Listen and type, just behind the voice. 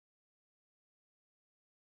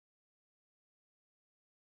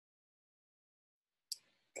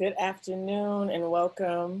Good afternoon and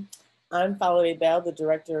welcome. I'm Falade Bell, the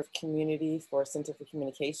Director of Community for Center for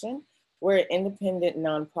Communication. We're an independent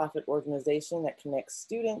nonprofit organization that connects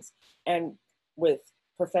students and with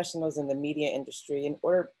professionals in the media industry in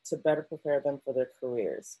order to better prepare them for their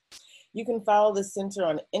careers. You can follow the center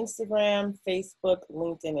on Instagram, Facebook,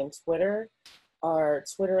 LinkedIn, and Twitter. Our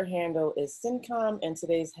Twitter handle is CINCOM, and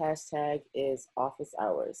today's hashtag is office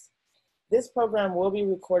hours. This program will be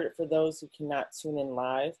recorded for those who cannot tune in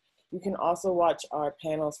live. You can also watch our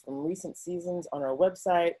panels from recent seasons on our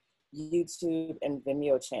website, YouTube, and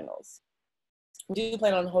Vimeo channels. We do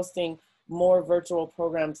plan on hosting more virtual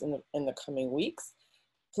programs in the coming weeks.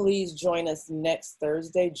 Please join us next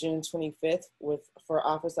Thursday, June 25th, for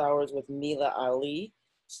office hours with Mila Ali.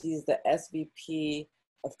 She's the SVP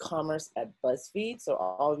of Commerce at BuzzFeed. So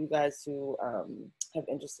all of you guys who have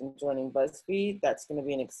interest in joining BuzzFeed, that's going to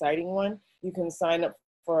be an exciting one. You can sign up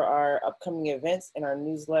for our upcoming events in our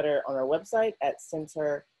newsletter on our website at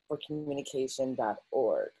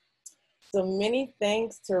centerforcommunication.org. So many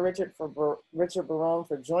thanks to Richard Barone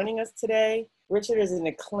for joining us today. Richard is an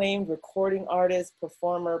acclaimed recording artist,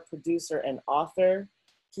 performer, producer, and author.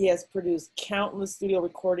 He has produced countless studio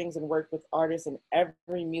recordings and worked with artists in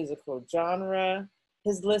every musical genre.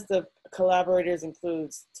 His list of collaborators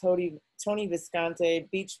includes Tony Visconti,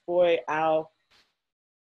 Beach Boy, Al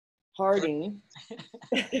Harding,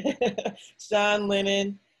 Sean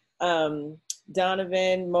Lennon,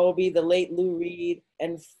 Donovan, Moby, the late Lou Reed,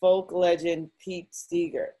 and folk legend Pete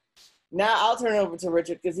Seeger. Now I'll turn it over to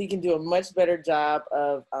Richard because he can do a much better job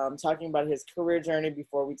of talking about his career journey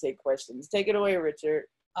before we take questions. Take it away, Richard.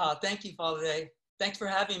 Thank you, Falade. Thanks for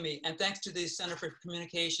having me, and thanks to the Center for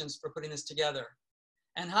Communications for putting this together.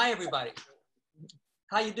 And hi, everybody.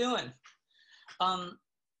 How you doing?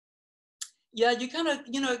 Yeah, you kind of,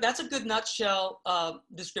 that's a good nutshell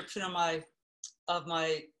description of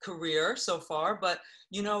my career so far. But,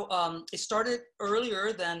 it started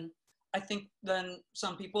earlier than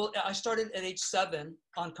some people. I started at age 7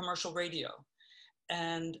 on commercial radio.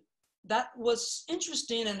 And that was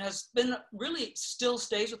interesting and has been really still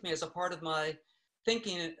stays with me as a part of my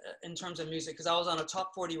thinking in terms of music, because I was on a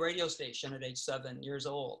top 40 radio station at age 7 years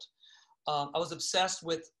old. I was obsessed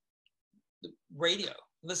with radio,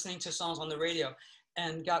 listening to songs on the radio,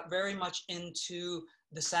 and got very much into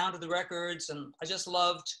the sound of the records. And I just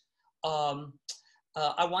loved,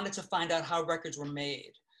 I wanted to find out how records were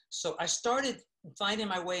made. So I started finding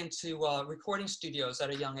my way into recording studios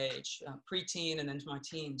at a young age, preteen and into my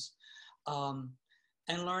teens.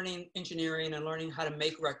 And learning engineering and learning how to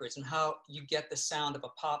make records and how you get the sound of a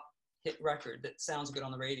pop hit record that sounds good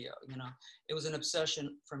on the radio. It was an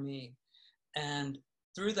obsession for me. And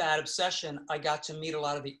through that obsession, I got to meet a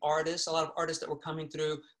lot of artists that were coming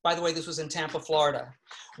through. By the way, this was in Tampa, Florida,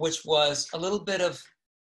 which was a little bit of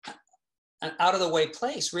an out of the way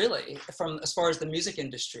place, really, as far as the music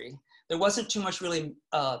industry. There wasn't too much really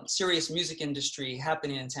serious music industry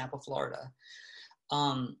happening in Tampa, Florida.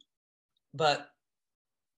 But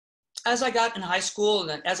as I got in high school and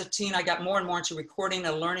then as a teen, I got more and more into recording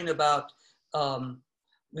and learning about the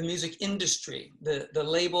music industry, the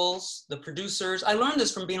labels, the producers. I learned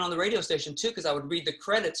this from being on the radio station too, because I would read the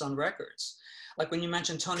credits on records. Like when you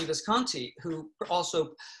mentioned Tony Visconti, who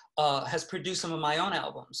also has produced some of my own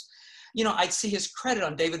albums. I'd see his credit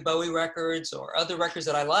on David Bowie records or other records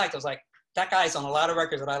that I liked. I was like, that guy's on a lot of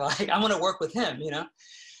records that I like. I want to work with him,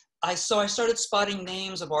 So I started spotting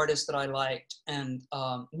names of artists that I liked and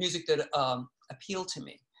music that appealed to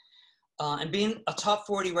me. And being a top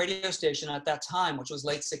 40 radio station at that time, which was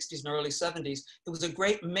late 60s and early 70s, it was a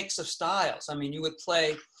great mix of styles. I mean, you would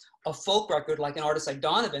play a folk record like an artist like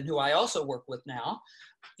Donovan, who I also work with now.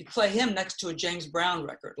 You'd play him next to a James Brown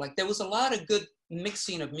record. Like there was a lot of good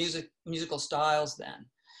mixing of musical styles then.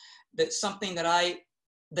 That's something that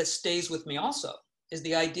stays with me also, is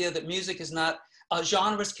the idea that music is not,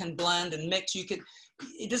 genres can blend and mix.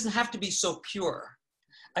 It doesn't have to be so pure.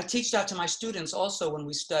 I teach that to my students also when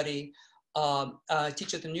we study. I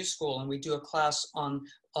teach at the New School, and we do a class on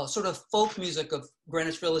sort of folk music of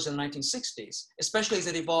Greenwich Village in the 1960s, especially as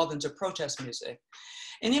it evolved into protest music.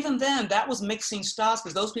 And even then, that was mixing styles,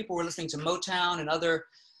 because those people were listening to Motown and other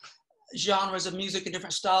genres of music and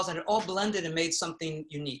different styles, and it all blended and made something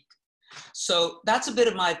unique. So that's a bit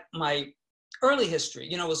of my early history,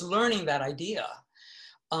 was learning that idea.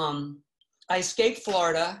 I escaped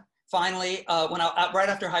Florida, finally, right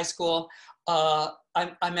after high school. I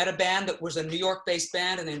met a band that was a New York-based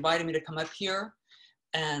band, and they invited me to come up here.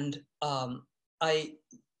 And I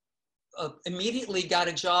immediately got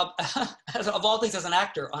a job, of all things, as an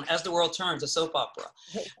actor on As the World Turns, a soap opera,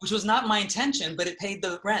 which was not my intention, but it paid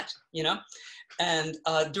the rent, And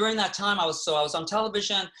during that time, I was on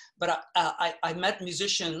television, but I met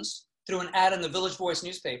musicians through an ad in the Village Voice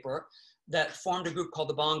newspaper that formed a group called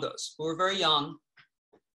the Bongos, who were very young,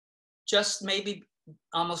 just maybe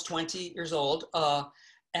almost 20 years old.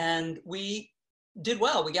 And we did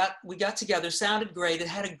well. We got together, sounded great. It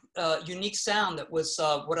had a unique sound that was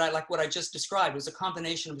what I just described. It was a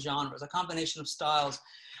combination of genres, a combination of styles.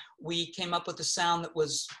 We came up with a sound that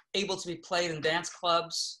was able to be played in dance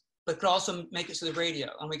clubs, but could also make it to the radio.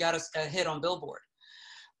 And we got a hit on Billboard.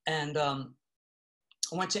 And I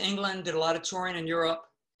went to England, did a lot of touring in Europe,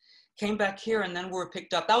 came back here, and then we were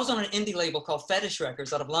picked up. That was on an indie label called Fetish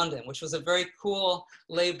Records out of London, which was a very cool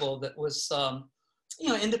label that was,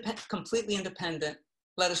 completely independent,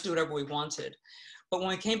 let us do whatever we wanted. But when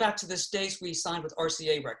we came back to the States, we signed with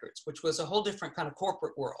RCA Records, which was a whole different kind of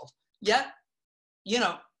corporate world. Yet,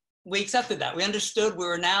 we accepted that. We understood we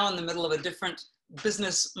were now in the middle of a different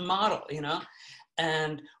business model,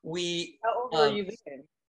 and we. How old were you then?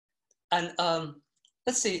 And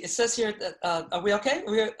let's see. It says here that are we okay?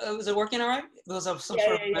 Was it working all right? Was some sort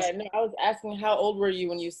of yeah. No, I was asking how old were you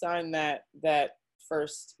when you signed that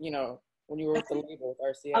first, when you were with the label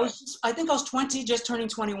with RCA? I think I was 20, just turning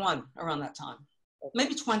 21 around that time. Okay.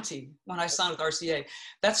 Maybe 20 when I signed with RCA.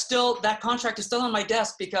 That contract is still on my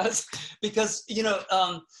desk because it's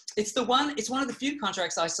one of the few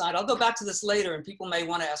contracts I signed. I'll go back to this later and people may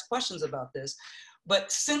want to ask questions about this.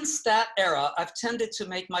 But since that era, I've tended to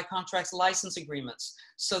make my contracts license agreements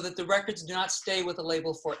so that the records do not stay with the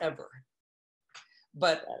label forever.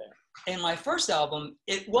 But in my first album,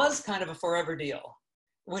 it was kind of a forever deal,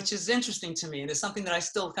 which is interesting to me. And it's something that I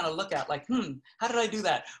still kind of look at like, how did I do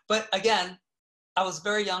that? But again, I was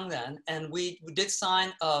very young then, and we did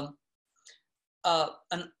sign an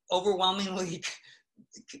overwhelmingly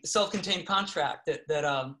self-contained contract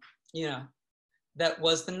that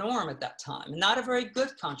was the norm at that time. Not a very good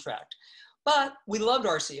contract, but we loved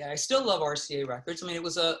RCA. I still love RCA Records. I mean, it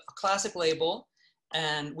was a classic label,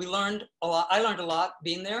 and we learned a lot. I learned a lot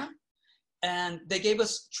being there, and they gave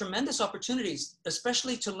us tremendous opportunities,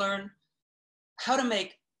 especially to learn how to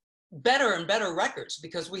make better and better records,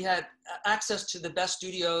 because we had access to the best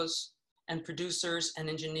studios and producers and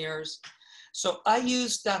engineers. So I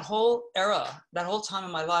used that whole era, that whole time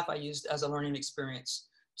in my life, I used as a learning experience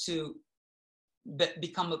to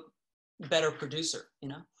become a better producer,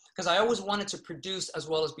 because I always wanted to produce as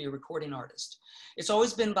well as be a recording artist. It's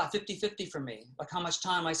always been about 50-50 for me, like how much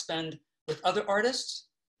time I spend with other artists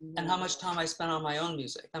and how much time I spend on my own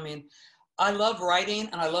music. I mean, I love writing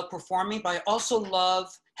and I love performing, but I also love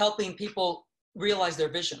helping people realize their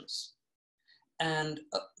visions. And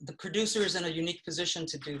the producer is in a unique position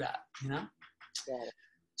to do that, Got it.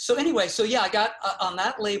 So anyway, I got on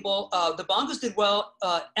that label. The Bongos did well.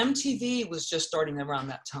 MTV was just starting around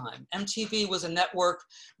that time. MTV was a network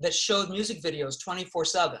that showed music videos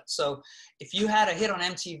 24/7. So if you had a hit on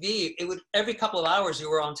MTV, every couple of hours you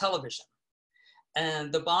were on television.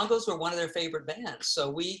 And the Bongos were one of their favorite bands. So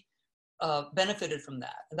we benefited from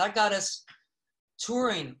that. And that got us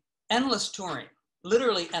touring, endless touring,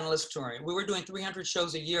 literally endless touring. We were doing 300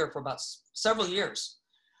 shows a year for about several years.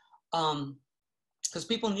 Because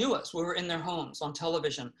people knew us. We were in their homes on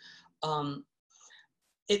television.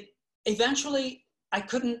 Eventually,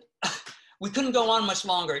 we couldn't go on much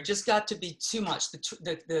longer. It just got to be too much.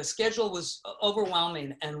 The schedule was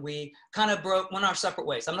overwhelming, and we kind of went our separate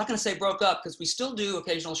ways. I'm not gonna say broke up, because we still do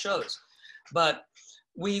occasional shows, but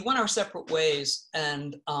we went our separate ways,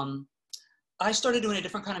 and I started doing a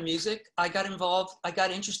different kind of music. I got involved, I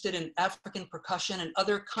got interested in African percussion and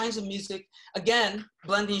other kinds of music, again,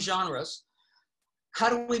 blending genres. How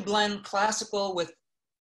do we blend classical with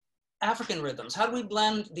African rhythms? How do we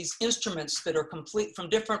blend these instruments that are complete from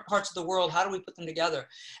different parts of the world? How do we put them together?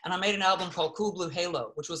 And I made an album called Cool Blue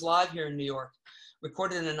Halo, which was live here in New York,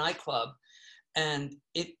 recorded in a nightclub. And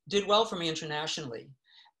it did well for me internationally.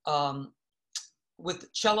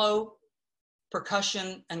 With cello,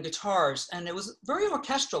 percussion, and guitars. And it was very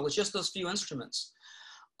orchestral with just those few instruments.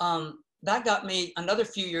 That got me another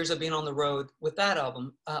few years of being on the road with that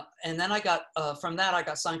album. And then from that, I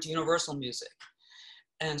got signed to Universal Music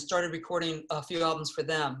and started recording a few albums for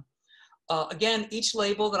them. Again, each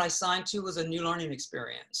label that I signed to was a new learning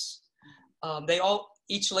experience.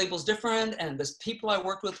 Each label's different, and the people I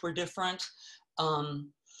worked with were different. I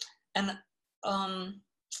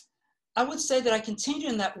would say that I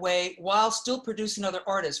continued in that way while still producing other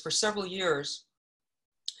artists for several years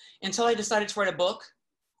until I decided to write a book,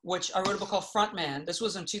 which I wrote a book called Frontman. This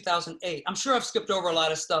was in 2008. I'm sure I've skipped over a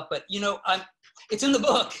lot of stuff, but it's in the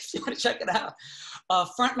book if you want to check it out.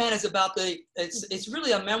 Frontman is about it's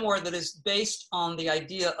really a memoir that is based on the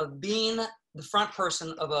idea of being the front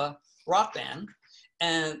person of a rock band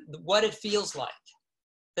and what it feels like.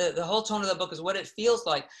 The whole tone of the book is what it feels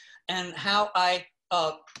like and how I,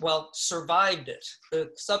 survived it. The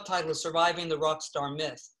subtitle is Surviving the Rock Star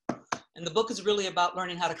Myth. And the book is really about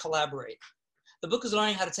learning how to collaborate. The book is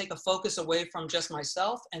learning how to take a focus away from just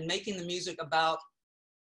myself and making the music about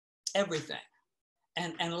everything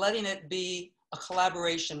and letting it be a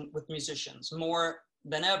collaboration with musicians more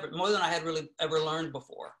than I had really ever learned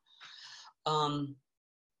before.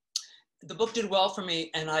 The book did well for me,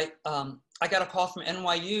 and I got a call from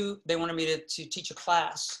NYU. They wanted me to teach a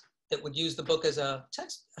class that would use the book as a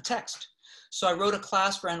text. So I wrote a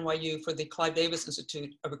class for NYU for the Clive Davis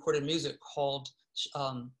Institute of Recorded Music called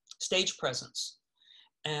Stage Presence.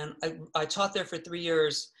 And I taught there for 3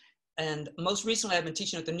 years. And most recently, I've been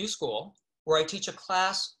teaching at the New School, where I teach a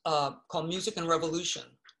class called Music and Revolution.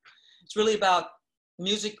 It's really about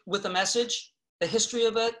music with a message, the history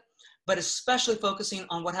of it, but especially focusing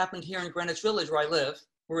on what happened here in Greenwich Village, where I live.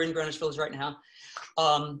 We're in Greenwich Village right now.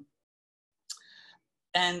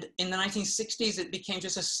 And in the 1960s, it became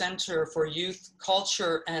just a center for youth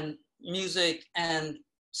culture and music and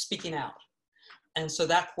speaking out. And so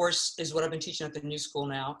that course is what I've been teaching at the New School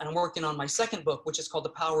now. And I'm working on my second book, which is called The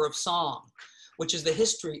Power of Song, which is the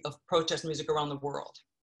history of protest music around the world.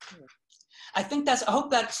 I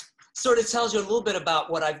hope that sort of tells you a little bit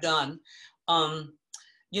about what I've done.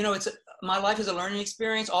 My life is a learning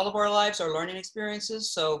experience. All of our lives are learning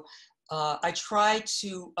experiences. So I try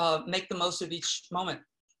to make the most of each moment,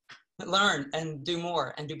 learn and do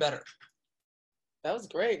more and do better. That was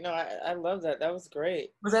great. No, I love that. That was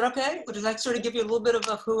great. Was that okay? Or does that sort of give you a little bit of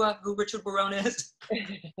who Richard Barone is?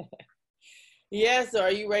 Yeah, so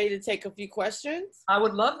are you ready to take a few questions? I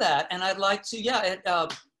would love that. And I'd like to,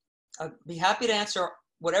 I'd be happy to answer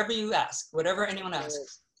whatever you ask, whatever anyone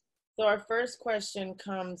asks. So our first question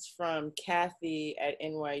comes from Kathy at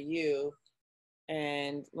NYU.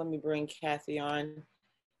 And let me bring Kathy on.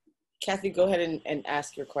 Kathy, go ahead and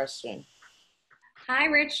ask your question. Hi,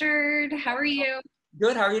 Richard. How are you?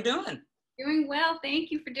 Good. How are you doing? Doing well.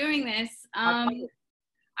 Thank you for doing this.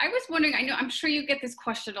 I was wondering, I'm sure you get this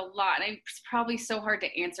question a lot. It's probably so hard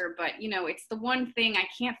to answer, but it's the one thing I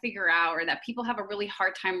can't figure out, or that people have a really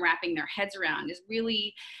hard time wrapping their heads around, is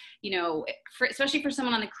really, especially for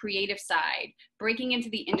someone on the creative side, breaking into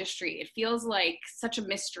the industry. It feels like such a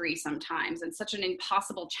mystery sometimes and such an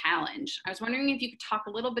impossible challenge. I was wondering if you could talk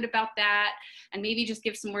a little bit about that and maybe just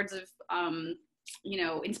give some words of,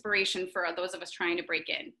 inspiration for those of us trying to break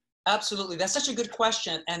in. Absolutely. That's such a good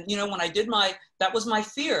question. And, when I did that was my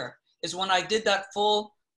fear, is when I did that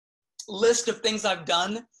full list of things I've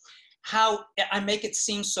done, how I make it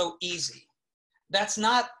seem so easy. That's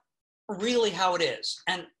not really how it is.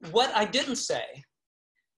 And what I didn't say,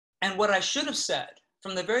 and what I should have said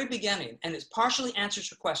from the very beginning, and it partially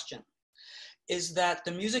answers your question, is that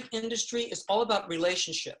the music industry is all about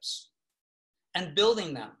relationships and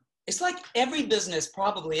building them. It's like every business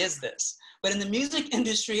probably is this, but in the music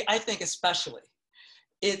industry, I think especially,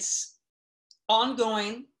 it's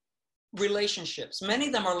ongoing relationships. Many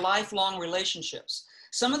of them are lifelong relationships.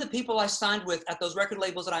 Some of the people I signed with at those record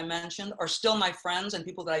labels that I mentioned are still my friends and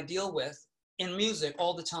people that I deal with in music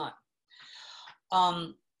all the time.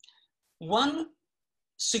 One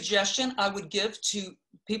suggestion I would give to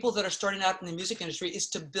people that are starting out in the music industry is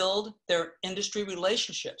to build their industry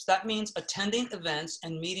relationships. That means attending events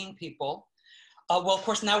and meeting people. Well, of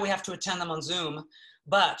course, now we have to attend them on Zoom,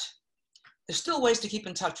 but there's still ways to keep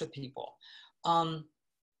in touch with people.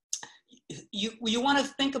 You want to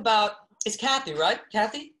think about, it's Kathy, right?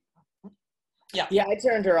 Kathy? Yeah. Yeah, I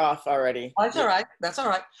turned her off already. Oh, that's all right. That's all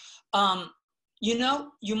right.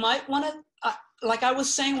 You might want to, like I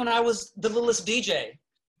was saying when I was the littlest DJ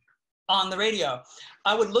on the radio,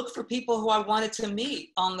 I would look for people who I wanted to meet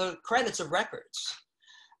on the credits of records.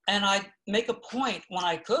 And I'd make a point when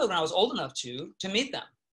I could, when I was old enough to meet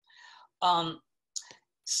them.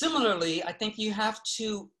 Similarly, I think you have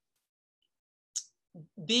to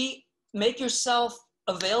make yourself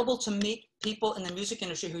available to meet people in the music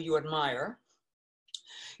industry who you admire.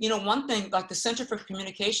 One thing, like the Center for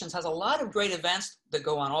Communications has a lot of great events that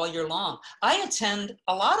go on all year long. I attend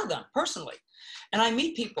a lot of them personally, and I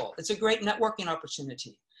meet people. It's a great networking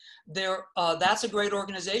opportunity. That's a great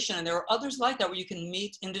organization, and there are others like that where you can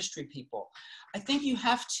meet industry people. I think you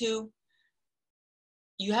have to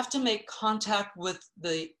make contact with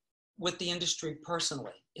the industry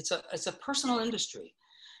personally. It's a personal industry,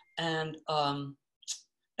 and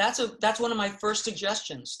that's one of my first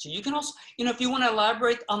suggestions to you. You can also, if you want to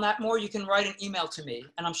elaborate on that more, you can write an email to me,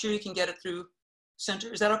 and I'm sure you can get it through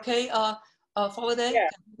Center. Is that okay, Follow Day? Yeah,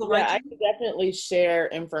 Can people yeah, write to I you? can definitely share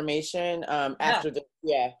information Yeah. after the,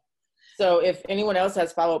 yeah. So if anyone else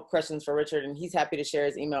has follow-up questions for Richard and he's happy to share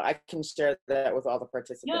his email, I can share that with all the Yeah,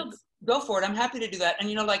 participants. go for it. I'm happy to do that. And,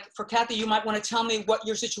 you know, like for Kathy, you might want to tell me what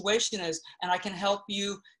your situation is, and I can help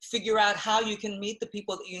you figure out how you can meet the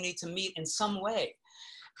people that you need to meet in some way,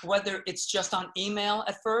 whether it's just on email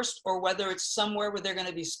at first or whether it's somewhere where they're going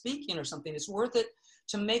to be speaking or something. It's worth it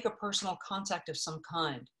to make a personal contact of some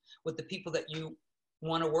kind with the people that you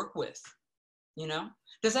want to work with, you know?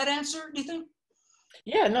 Does that answer, do you think?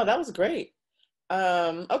 Yeah, no, that was great.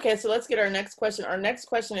 Okay, so let's get our next question. Our next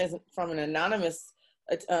question is from an anonymous,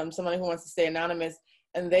 somebody who wants to stay anonymous,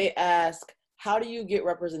 and they ask, how do you get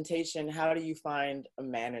representation? How do you find a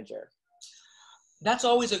manager? That's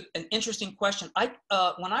always an interesting question.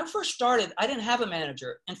 When I first started, I didn't have a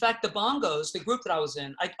manager. In fact, the Bongos, the group that I was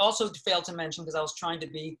in, I also failed to mention because I was trying to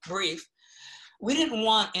be brief. We didn't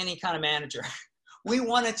want any kind of manager. We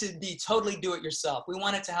wanted to be totally do-it-yourself. We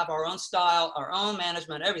wanted to have our own style, our own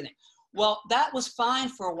management, everything. Well, that was fine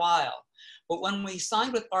for a while. But when we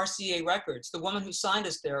signed with RCA Records, the woman who signed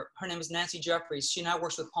us there, her name is Nancy Jeffries. She now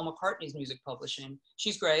works with Paul McCartney's music publishing.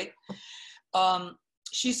 She's great.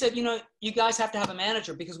 She said, you know, you guys have to have a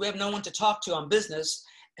manager because we have no one to talk to on business,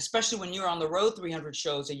 especially when you're on the road 300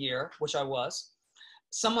 shows a year, which I was.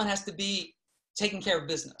 Someone has to be taking care of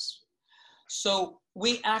business. So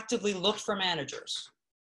we actively looked for managers.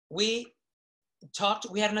 We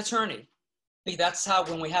had an attorney. That's how,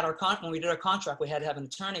 when we did our contract, we had to have an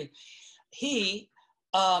attorney. He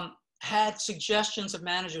had suggestions of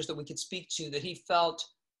managers that we could speak to that he felt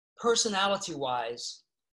personality-wise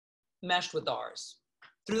meshed with ours.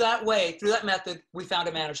 Through that method, we found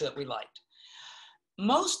a manager that we liked.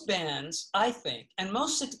 Most bands, I think, and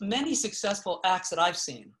many successful acts that I've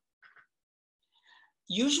seen,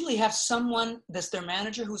 usually have someone that's their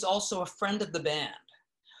manager who's also a friend of the band.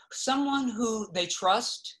 Someone who they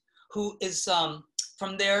trust, who is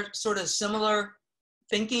from their sort of similar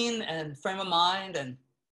thinking and frame of mind. And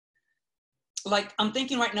like, I'm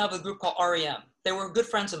thinking right now of a group called REM. They were good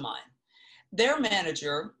friends of mine. Their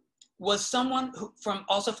manager was someone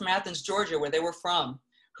also from Athens, Georgia, where they were from,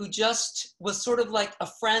 who just was sort of like a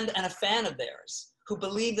friend and a fan of theirs, who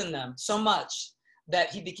believed in them so much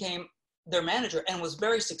that he became their manager and was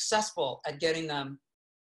very successful at getting them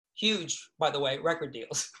huge, by the way, record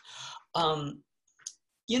deals.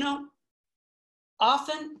 You know,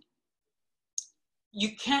 often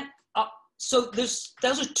you can't, so those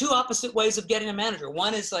are two opposite ways of getting a manager.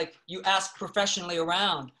 One is like you ask professionally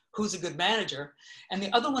around who's a good manager, and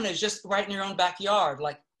the other one is just right in your own backyard,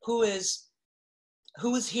 like who is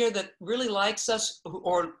here that really likes us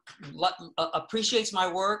or appreciates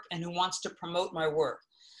my work and who wants to promote my work.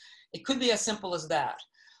 It could be as simple as that.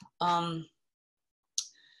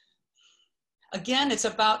 Again, it's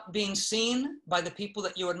about being seen by the people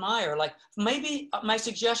that you admire. Like maybe my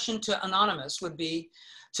suggestion to Anonymous would be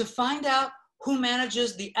to find out who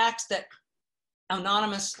manages the acts that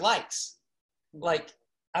Anonymous likes. Like,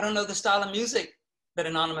 I don't know the style of music that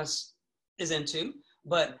Anonymous is into,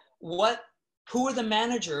 but who are the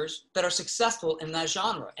managers that are successful in that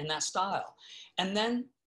genre, in that style? And then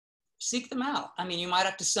seek them out. I mean, you might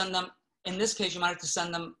have to send them, in this case, you might have to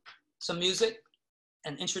send them some music,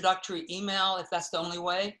 an introductory email, if that's the only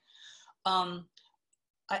way.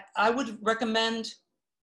 I would recommend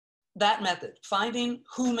that method, finding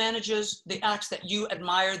who manages the acts that you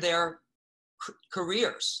admire their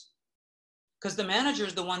careers, because the manager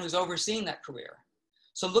is the one who's overseeing that career.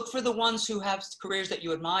 So look for the ones who have careers that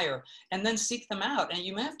you admire and then seek them out. And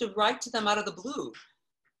you may have to write to them out of the blue.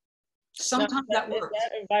 Sometimes that works. Is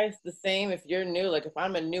that advice the same if you're new? Like if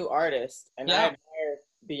I'm a new artist and I admire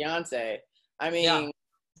Beyonce, I mean,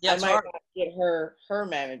 I might not get her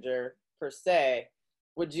manager per se.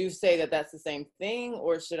 Would you say that that's the same thing,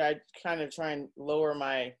 or should I kind of try and lower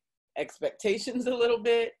my expectations a little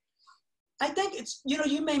bit? I think it's, you know,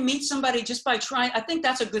 you may meet somebody just by trying. I think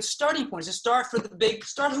that's a good starting point, to start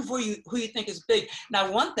who you think is big.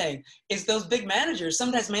 Now, one thing is those big managers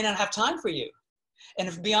sometimes may not have time for you. And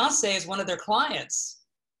if Beyonce is one of their clients,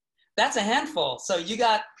 that's a handful. So you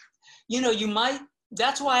got, you know,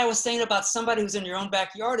 that's why I was saying about somebody who's in your own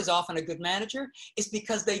backyard is often a good manager, is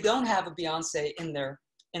because they don't have a Beyonce in their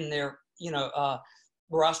you know,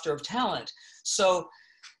 roster of talent. So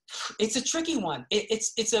it's a tricky one.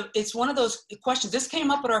 It's one of those questions. This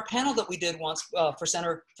came up at our panel that we did once for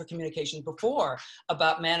Center for Communication before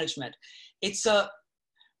about management. It's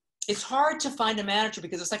hard to find a manager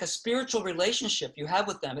because it's like a spiritual relationship you have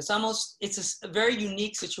with them. It's a very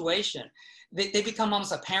unique situation. They become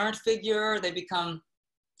almost a parent figure.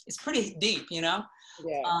 It's pretty deep, you know?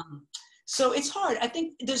 Yeah. So it's hard. I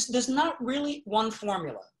think there's not really one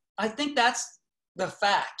formula. I think that's the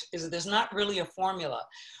fact, is that there's not really a formula,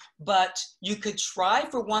 but you could try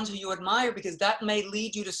for ones who you admire, because that may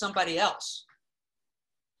lead you to somebody else.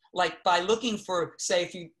 Like by looking for, say,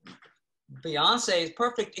 if you, Beyonce is a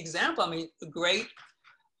perfect example. I mean, a great,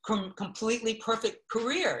 completely perfect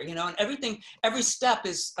career, you know, and everything, every step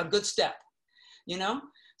is a good step, you know?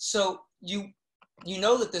 So you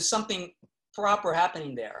know that there's something proper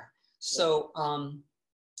happening there. So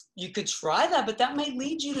you could try that, but that may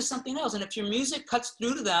lead you to something else. And if your music cuts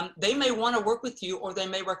through to them, they may want to work with you, or they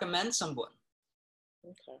may recommend someone.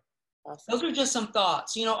 Okay. Awesome. Those are just some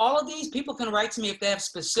thoughts. You know, all of these people can write to me if they have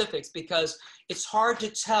specifics, because it's hard to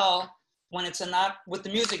tell when it's not with the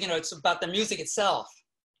music, you know, it's about the music itself.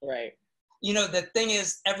 Right. You know, the thing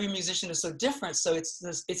is, every musician is so different. So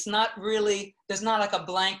it's not really, there's not like a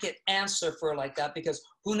blanket answer for like that, because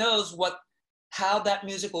who knows how that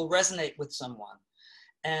music will resonate with someone.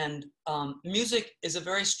 And music is a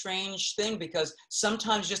very strange thing, because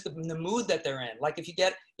sometimes just the mood that they're in, like if you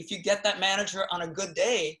get that manager on a good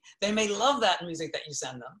day, they may love that music that you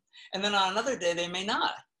send them. And then on another day, they may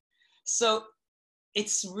not. So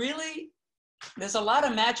it's really, there's a lot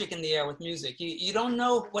of magic in the air with music. You don't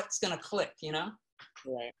know what's gonna click, you know?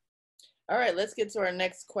 Right. All right, let's get to our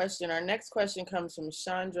next question. Our next question comes from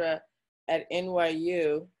Chandra at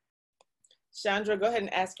NYU. Chandra, go ahead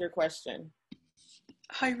and ask your question.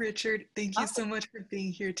 Hi, Richard. Thank you so much for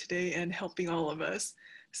being here today and helping all of us.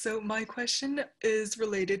 So my question is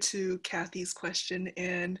related to Kathy's question,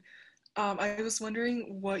 and I was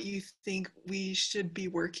wondering what you think we should be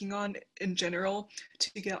working on in general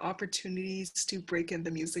to get opportunities to break in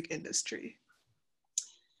the music industry.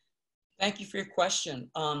 Thank you for your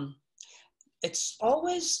question. It's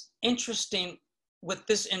always interesting with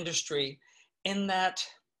this industry in that,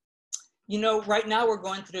 you know, right now we're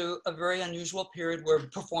going through a very unusual period where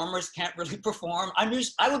performers can't really perform. I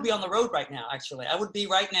would be on the road right now, actually. I would be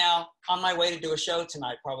right now on my way to do a show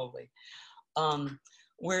tonight, probably.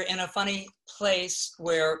 We're in a funny place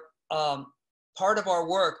where part of our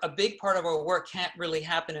work, a big part of our work, can't really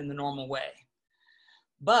happen in the normal way.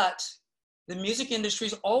 But the music industry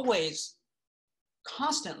is always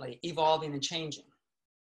constantly evolving and changing.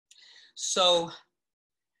 So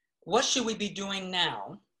what should we be doing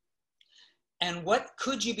now? And what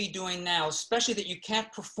could you be doing now, especially that you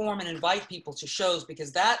can't perform and invite people to shows,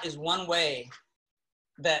 because that is one way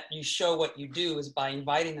that you show what you do, is by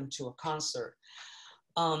inviting them to a concert.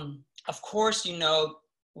 Of course, you know,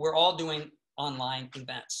 we're all doing online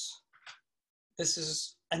events. This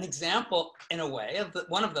is an example, in a way, of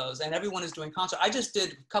one of those, and everyone is doing concert. I just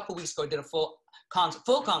did, a couple of weeks ago, did a full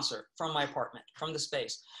concert from my apartment, from the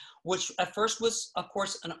space, which at first was, of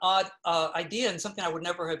course, an odd idea and something I would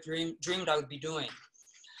never have dreamed I would be doing.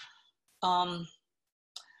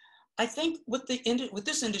 I think with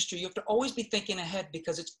this industry, you have to always be thinking ahead,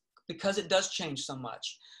 because it does change so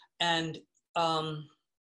much. And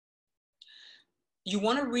you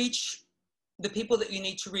want to reach the people that you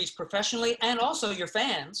need to reach professionally, and also your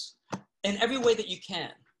fans, in every way that you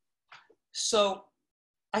can. So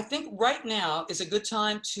I think right now is a good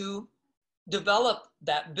time to develop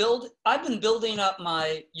that, I've been building up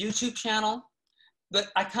my YouTube channel,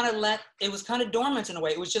 but I kind of it was kind of dormant in a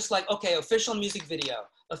way. It was just like, okay, official music video,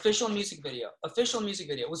 official music video, official music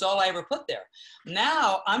video was all I ever put there.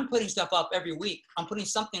 Now I'm putting stuff up every week. I'm putting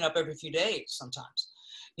something up every few days sometimes,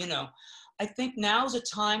 you know. I think now's a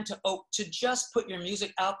time to just put your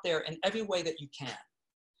music out there in every way that you can.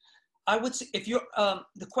 I would say, if you're,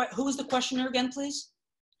 who was the questioner again, please?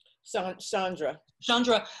 Chandra.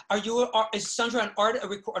 Chandra, is Chandra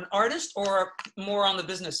an artist, or more on the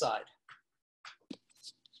business side?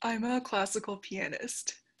 I'm a classical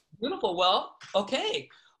pianist. Beautiful. Well, okay.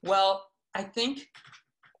 Well, I think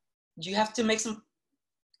you have to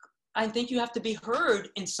you have to be heard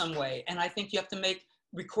in some way. And I think you have to make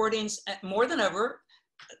recordings more than ever,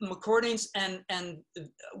 recordings and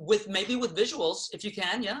maybe with visuals, if you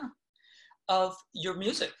can, yeah, of your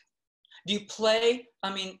music. Do you play,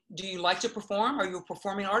 do you like to perform? Are you a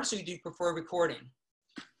performing artist, or do you prefer recording?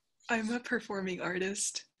 I'm a performing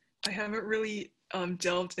artist. I haven't really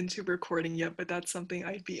delved into recording yet, but that's something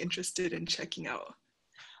I'd be interested in checking out.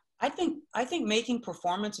 I think making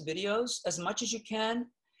performance videos as much as you can.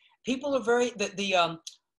 People are very,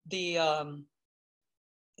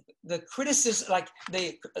 the criticism, like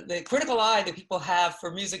the critical eye that people have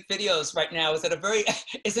for music videos right now is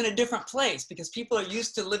is in a different place, because people are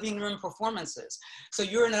used to living room performances. So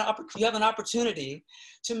you have an opportunity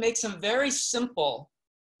to make some very simple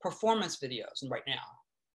performance videos right now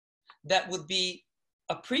that would be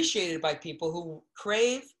appreciated by people who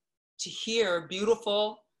crave to hear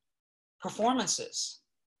beautiful performances.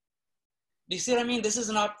 Do you see what I mean? This is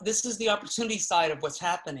the opportunity side of what's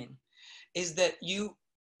happening, is that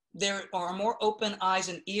there are more open eyes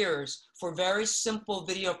and ears for very simple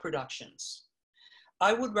video productions.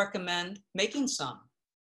 I would recommend making some.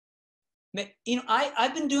 You know,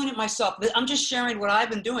 I've been doing it myself. I'm just sharing what I've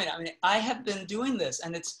been doing. I mean, I have been doing this,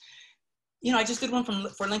 and it's, you know, I just did one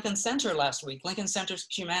for Lincoln Center last week, Lincoln Center's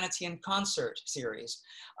Humanity in Concert series.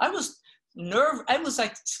 It was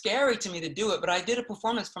like scary to me to do it, but I did a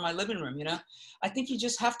performance for my living room, you know. I think you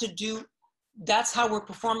just have to that's how we're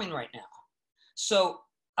performing right now. So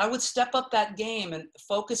I would step up that game and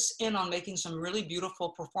focus in on making some really beautiful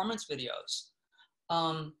performance videos.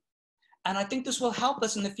 And I think this will help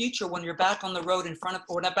us in the future when you're back on the road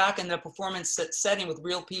or not back in the performance setting with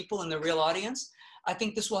real people and the real audience. I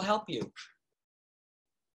think this will help you.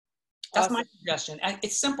 That's my suggestion. And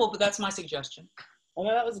it's simple, but that's my suggestion. I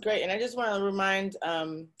know that was great. And I just want to remind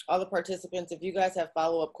all the participants, if you guys have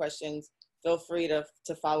follow-up questions, feel free to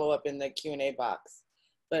follow up in the Q&A box.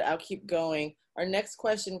 But I'll keep going. Our next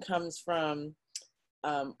question comes from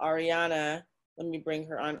Ariana. Let me bring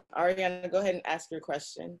her on. Ariana, go ahead and ask your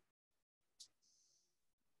question.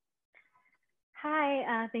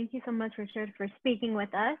 Hi, thank you so much, Richard, for speaking with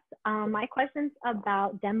us. My question's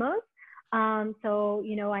about demos. So,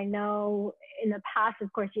 you know, I know in the past,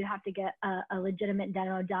 of course, you have to get a legitimate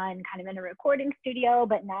demo done kind of in a recording studio,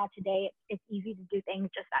 but now today it's easy to do things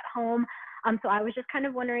just at home. So I was just kind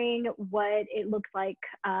of wondering what it looks like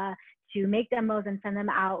to make demos and send them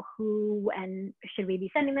out. Who and should we be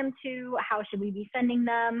sending them to? How should we be sending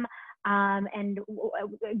them? And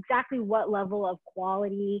exactly what level of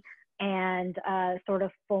quality and sort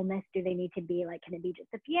of fullness do they need to be? Like, can it be just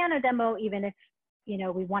a piano demo, even if, you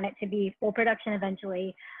know, we want it to be full production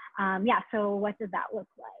eventually? Yeah, so what does that look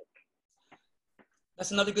like? That's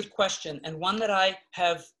another good question, and one that I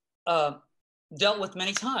have dealt with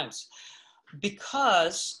many times,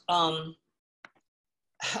 because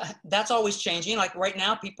that's always changing. Like right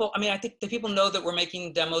now, I think the people know that we're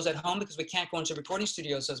making demos at home because we can't go into recording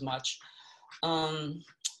studios as much.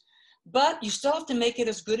 But you still have to make it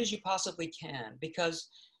as good as you possibly can, because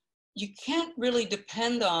you can't really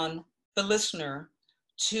depend on the listener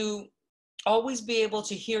to always be able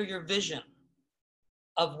to hear your vision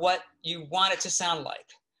of what you want it to sound like.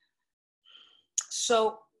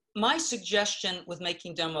 So my suggestion with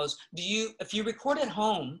making demos, if you record at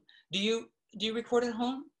home, do you record at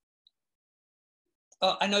home?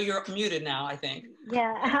 Oh, I know you're muted now, I think.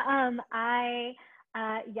 Yeah,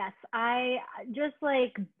 yes, I just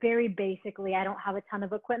like very basically, I don't have a ton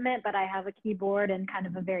of equipment, but I have a keyboard and kind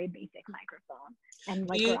of a very basic microphone and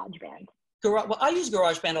like GarageBand. Well, I use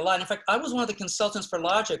GarageBand a lot. In fact, I was one of the consultants for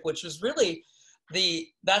Logic, which was really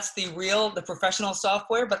that's the professional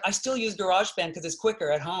software, but I still use GarageBand because it's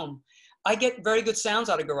quicker at home. I get very good sounds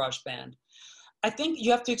out of GarageBand. I think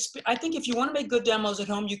you have to, I think if you want to make good demos at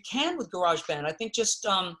home, you can with GarageBand. I think just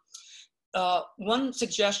one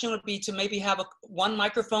suggestion would be to maybe have one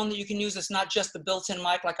microphone that you can use that's not just the built-in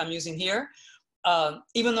mic like I'm using here.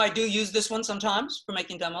 Even though I do use this one sometimes for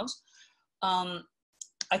making demos.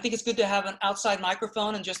 I think it's good to have an outside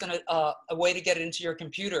microphone and just a way to get it into your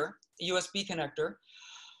computer, a USB connector.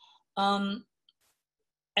 And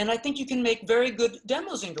I think you can make very good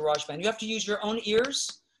demos in GarageBand. You have to use your own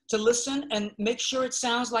ears to listen and make sure it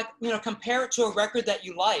sounds like, you know, compare it to a record that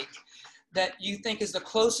you like, that you think is the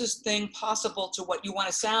closest thing possible to what you want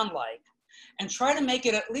to sound like, and try to make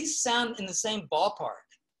it at least sound in the same ballpark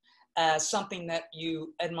as something that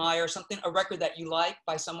you admire, a record that you like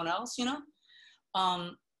by someone else, you know?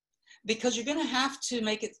 Because you're gonna have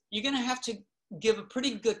to give a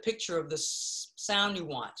pretty good picture of the sound you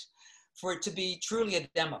want for it to be truly a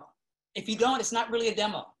demo. If you don't, it's not really a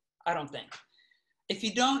demo, I don't think. If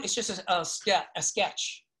you don't, it's just a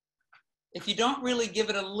sketch. If you don't really give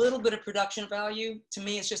it a little bit of production value, to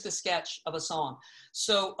me, it's just a sketch of a song.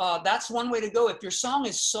 So that's one way to go. If your song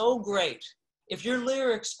is so great, if your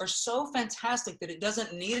lyrics are so fantastic that it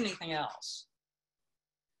doesn't need anything else,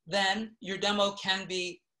 then your demo can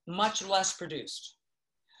be much less produced.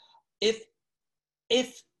 If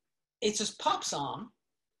it's a pop song,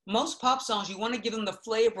 most pop songs, you want to give them the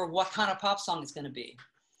flavor of what kind of pop song it's going to be,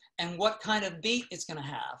 and what kind of beat it's going to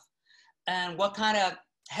have, and what kind of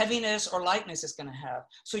heaviness or lightness it's going to have.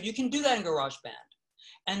 So you can do that in GarageBand,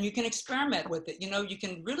 and you can experiment with it. You know, you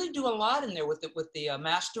can really do a lot in there with the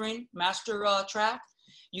master track.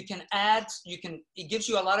 You can add, it gives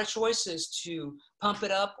you a lot of choices to pump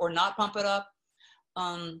it up or not pump it up.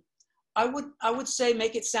 I would say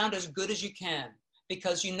make it sound as good as you can,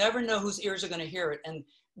 because you never know whose ears are going to hear it. And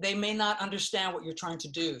they may not understand what you're trying to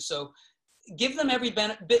do. So give them every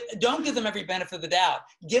benefit, don't give them every benefit of the doubt.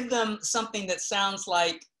 Give them something that sounds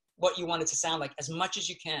like what you want it to sound like as much as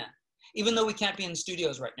you can, even though we can't be in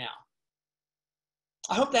studios right now.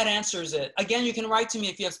 I hope that answers it. Again, you can write to me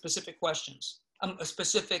if you have specific questions,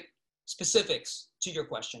 specifics to your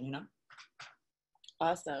question, you know?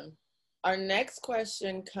 Awesome. Our next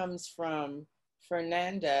question comes from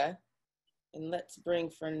Fernanda, and let's bring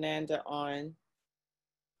Fernanda on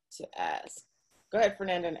to ask. Go ahead,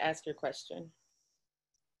 Fernanda, and ask your question.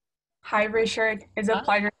 Hi, Richard. It's a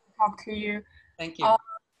pleasure to talk to you. Thank you.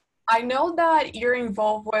 I know that you're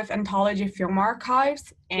involved with Anthology Film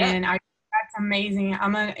Archives, and yeah. That's amazing.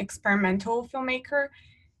 I'm an experimental filmmaker,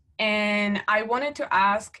 and I wanted to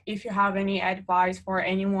ask if you have any advice for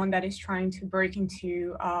anyone that is trying to break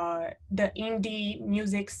into the indie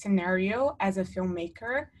music scenario as a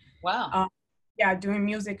filmmaker. Wow. Yeah, doing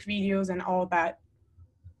music videos and all that.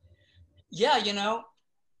 Yeah, you know,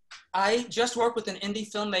 I just worked with an indie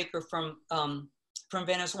filmmaker from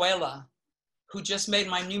Venezuela who just made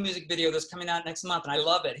my new music video that's coming out next month, and I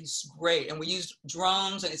love it. He's great, and we used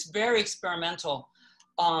drones, and it's very experimental.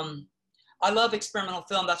 I love experimental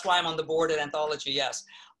film. That's why I'm on the board at Anthology, yes.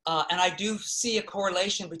 And I do see a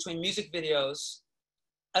correlation between music videos.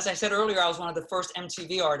 As I said earlier, I was one of the first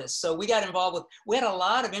MTV artists. So we got involved with, we had a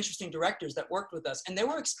lot of interesting directors that worked with us, and they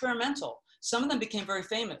were experimental. Some of them became very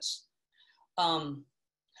famous.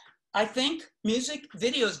 I think music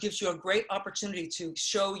videos gives you a great opportunity to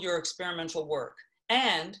show your experimental work.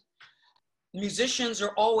 And musicians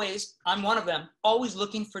are always, I'm one of them, always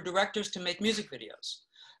looking for directors to make music videos.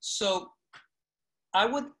 So I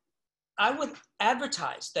would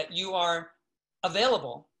advertise that you are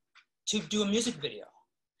available to do a music video.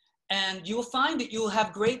 And you will find that you will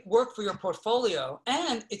have great work for your portfolio,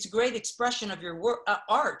 and it's a great expression of your work,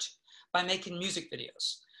 art by making music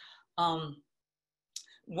videos.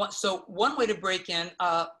 So one way to break in,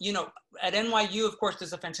 you know, at NYU, of course,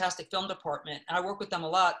 there's a fantastic film department, and I work with them a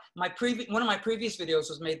lot. One of my previous videos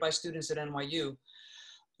was made by students at NYU.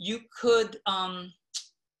 You could,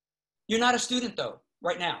 you're not a student though,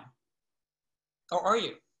 right now. Or are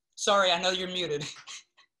you? Sorry, I know you're muted.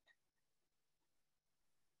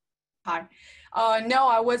 Hi. No,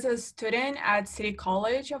 I was a student at City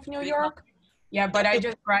College of New York. Yeah, but I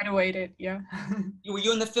just graduated, yeah. Were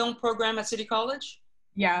you in the film program at City College?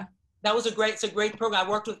 Yeah. That was it's a great program. I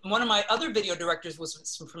worked with, one of my other video directors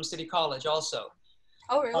was from City College also.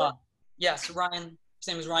 Oh, really? Yes, Ryan, his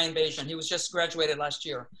name is Ryan Bajan. He was just graduated last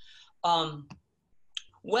year. I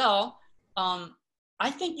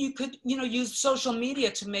think you could, you know, use social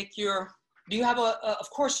media to make your, do you have of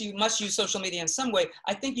course you must use social media in some way.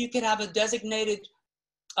 I think you could have a designated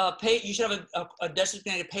page, you should have a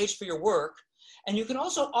designated page for your work. And you can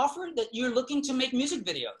also offer that you're looking to make music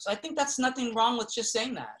videos. I think that's nothing wrong with just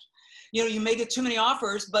saying that. You know, you may get too many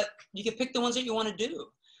offers, but you can pick the ones that you want to do.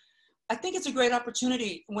 I think it's a great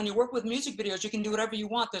opportunity. When you work with music videos, you can do whatever you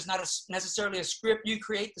want. There's not necessarily a script. You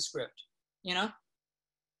create the script, you know?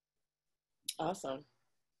 Awesome.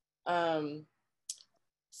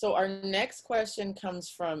 So our next question comes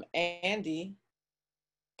from Andy.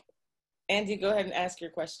 Andy, go ahead and ask your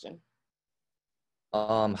question.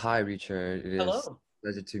 Hi, Richard. It Hello. is a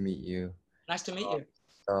pleasure to meet you. Nice to meet you.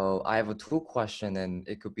 So I have a two question, and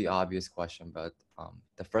it could be obvious question, but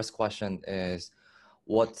the first question is,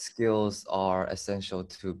 what skills are essential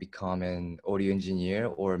to become an audio engineer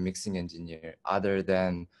or mixing engineer, other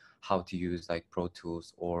than how to use like Pro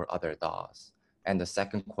Tools or other DAWs? And the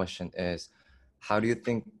second question is, how do you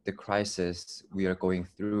think the crisis we are going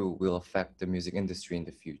through will affect the music industry in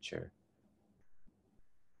the future?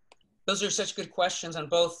 Those are such good questions, and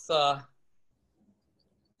both,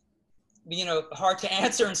 you know, hard to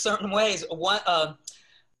answer in certain ways.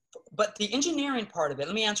 But the engineering part of it,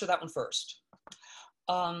 let me answer that one first.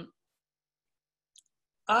 I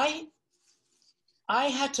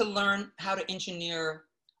had to learn how to engineer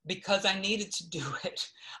because I needed to do it.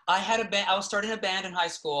 I was starting a band in high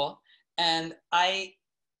school, and I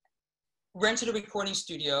rented a recording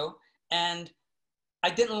studio, and I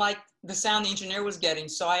didn't like the sound the engineer was getting,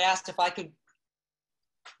 so I asked if I could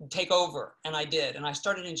take over, and I did, and I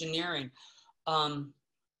started engineering. I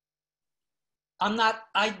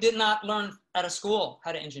did not learn at a school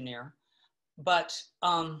how to engineer, but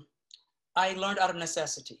I learned out of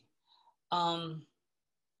necessity.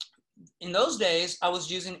 In those days, I was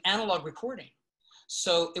using analog recording.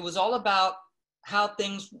 So it was all about how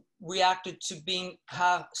things reacted to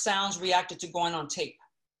how sounds reacted to going on tape.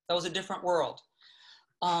 That was a different world.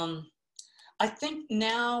 I think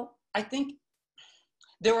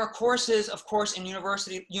There are courses, of course, in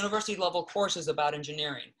university level courses about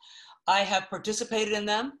engineering. I have participated in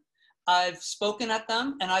them. I've spoken at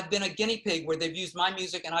them, and I've been a guinea pig where they've used my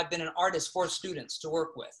music, and I've been an artist for students to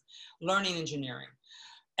work with, learning engineering.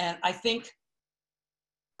 And I think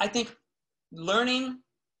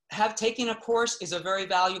taking a course is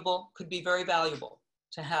could be very valuable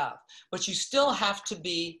to have, but you still have to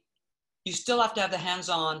have the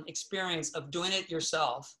hands-on experience of doing it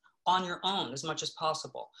yourself on your own as much as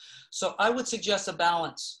possible. So I would suggest a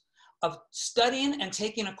balance of studying and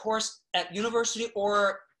taking a course at university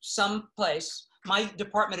or some place. My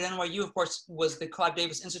department at NYU, of course, was the Clive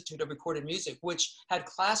Davis Institute of Recorded Music, which had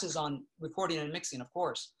classes on recording and mixing, of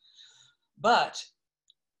course. But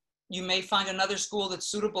you may find another school that's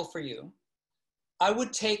suitable for you. I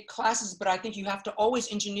would take classes, but I think you have to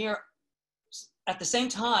always engineer at the same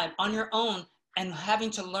time on your own and having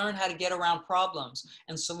to learn how to get around problems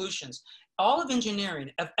and solutions. All of engineering,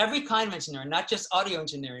 of every kind of engineering, not just audio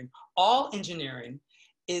engineering, all engineering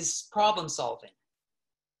is problem solving.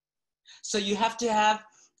 So you have to have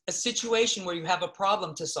a situation where you have a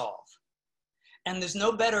problem to solve. And there's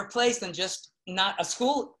no better place than just not a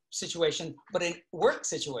school situation, but a work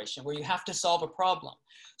situation where you have to solve a problem.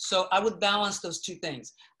 So I would balance those two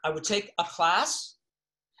things. I would take a class,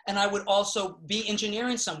 and I would also be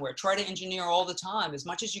engineering somewhere. Try to engineer all the time, as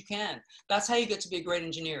much as you can. That's how you get to be a great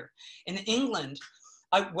engineer. In England,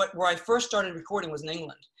 where I first started recording was in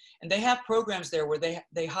England. And they have programs there where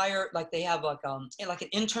they hire, they have like an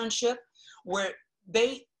internship where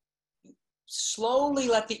they slowly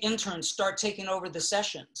let the interns start taking over the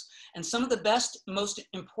sessions. And some of the best, most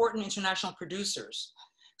important international producers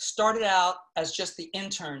started out as just the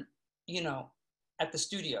intern, at the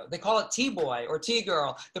studio. They call it tea boy or tea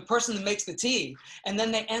girl, the person that makes the tea. And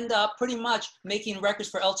then they end up pretty much making records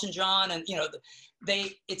for Elton John. And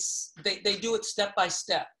they do it step by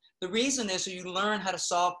step. The reason is so you learn how to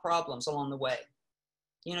solve problems along the way.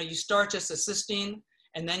 You start just assisting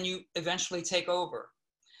and then you eventually take over.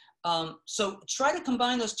 So try to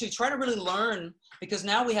combine those two, try to really learn, because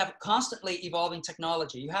now we have constantly evolving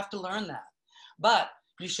technology. You have to learn that. But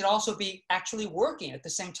you should also be actually working at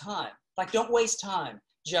the same time. Don't waste time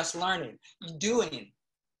just learning, doing.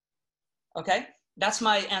 Okay? That's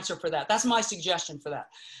my answer for that. That's my suggestion for that.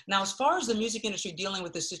 Now, as far as the music industry dealing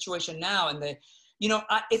with this situation now, and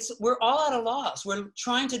we're all at a loss. We're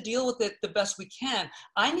trying to deal with it the best we can.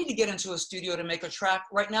 I need to get into a studio to make a track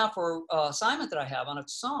right now for an assignment that I have on a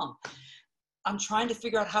song. I'm trying to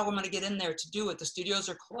figure out how I'm going to get in there to do it. The studios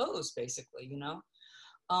are closed, basically,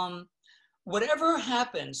 Whatever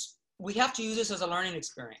happens, we have to use this as a learning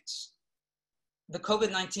experience. The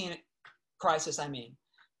COVID-19 crisis, I mean.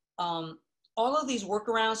 All of these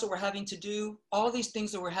workarounds that we're having to do, all of these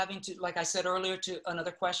things that we're having to, like I said earlier to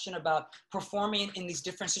another question about performing in these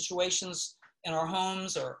different situations in our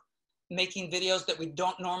homes or making videos that we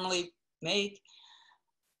don't normally make,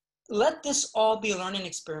 let this all be a learning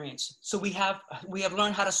experience. So we have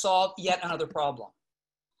learned how to solve yet another problem.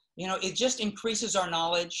 It just increases our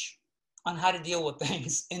knowledge on how to deal with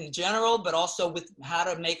things in general, but also with how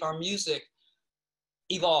to make our music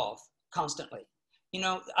evolve constantly.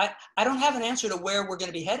 I don't have an answer to where we're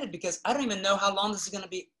going to be headed, because I don't even know how long this is going to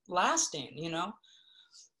be lasting,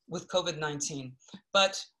 with COVID-19.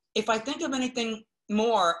 But if I think of anything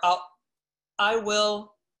more, I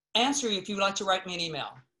will answer you if you'd like to write me an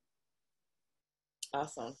email.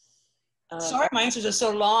 Awesome. Sorry, my answers are so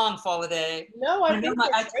long, Faladay. No, I think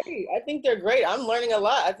they're great. I think they're great. I'm learning a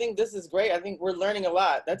lot. I think this is great. I think we're learning a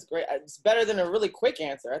lot. That's great. It's better than a really quick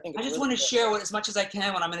answer. I think. I just want to share as much as I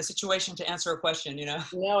can when I'm in a situation to answer a question,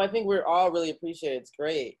 No, I think we're all really appreciate it. It's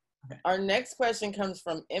great. Okay. Our next question comes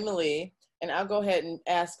from Emily, and I'll go ahead and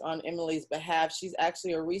ask on Emily's behalf. She's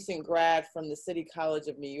actually a recent grad from the City College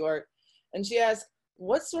of New York, and she asked,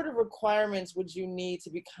 what sort of requirements would you need to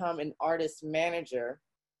become an artist manager?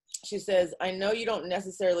 She says, I know you don't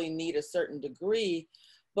necessarily need a certain degree,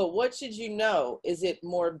 but what should you know? Is it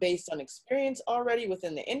more based on experience already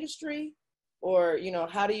within the industry? Or,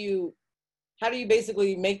 how do you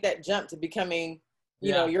basically make that jump to becoming,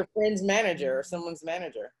 your friend's manager or someone's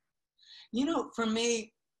manager? For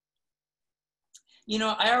me,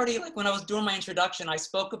 I already, when I was doing my introduction, I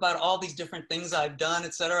spoke about all these different things I've done,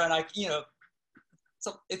 et cetera. And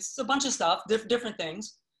so it's a bunch of stuff, different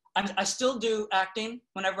things. I still do acting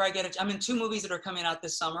whenever I get it. I'm in 2 movies that are coming out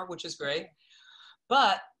this summer, which is great.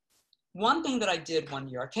 But one thing that I did one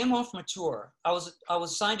year, I came home from a tour. I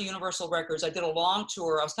was signed to Universal Records. I did a long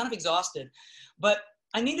tour. I was kind of exhausted, but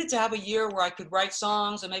I needed to have a year where I could write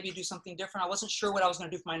songs and maybe do something different. I wasn't sure what I was going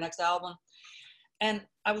to do for my next album. And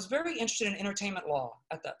I was very interested in entertainment law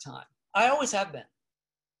at that time. I always have been.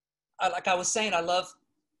 like I was saying, I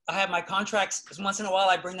have my contracts. Once in a while,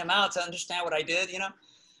 I bring them out to understand what I did, you know.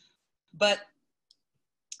 But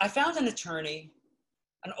I found an attorney,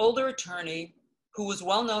 an older attorney who was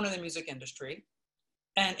well known in the music industry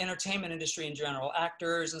and entertainment industry in general,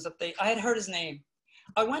 actors and stuff. I had heard his name.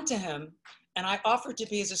 I went to him and I offered to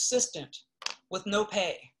be his assistant with no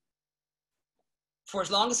pay for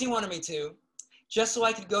as long as he wanted me to, just so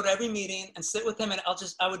I could go to every meeting and sit with him, and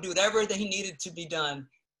I would do whatever that he needed to be done.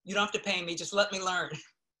 You don't have to pay me, just let me learn.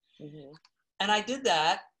 Mm-hmm. And I did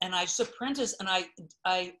that, and I just apprenticed, and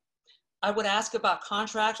I would ask about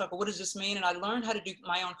contracts, like, what does this mean? And I learned how to do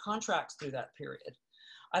my own contracts through that period.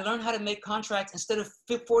 I learned how to make contracts instead of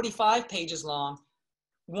 45 pages long,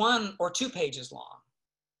 1 or 2 pages long.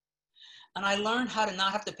 And I learned how to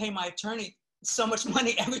not have to pay my attorney so much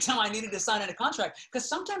money every time I needed to sign a contract, because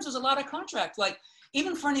sometimes there's a lot of contracts, like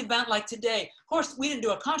even for an event like today. Of course, we didn't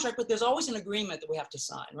do a contract, but there's always an agreement that we have to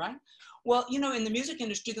sign, right? Well, you know, in the music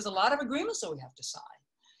industry, there's a lot of agreements that we have to sign,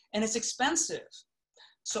 and it's expensive.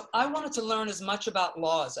 So I wanted to learn as much about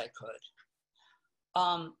law as I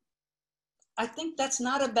could. I think that's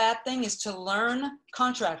not a bad thing, is to learn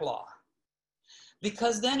contract law.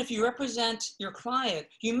 Because then if you represent your client,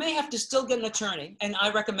 you may have to still get an attorney, and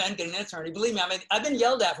I recommend getting an attorney. Believe me, I've been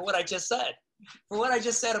yelled at for what I just said. For what I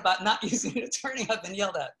just said about not using an attorney, I've been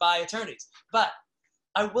yelled at by attorneys. But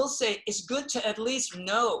I will say it's good to at least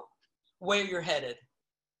know where you're headed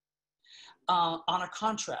on a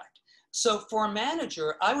contract. So for a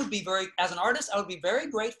manager, as an artist, I would be very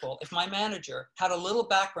grateful if my manager had a little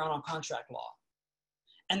background on contract law.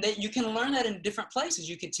 And that you can learn that in different places.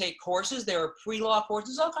 You could take courses. There are pre-law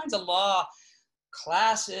courses, all kinds of law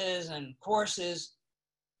classes and courses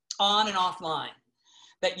on and offline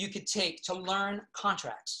that you could take to learn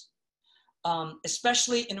contracts,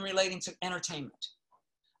 especially in relating to entertainment.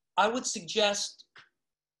 I would suggest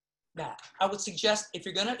that. I would suggest if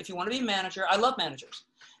you want to be a manager, I love managers,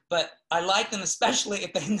 but I like them especially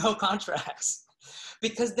if they know contracts,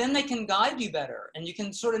 because then they can guide you better and you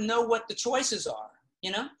can sort of know what the choices are. You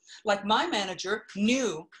know, like my manager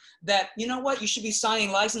knew that, you know what, you should be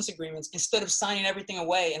signing license agreements instead of signing everything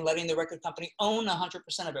away and letting the record company own 100%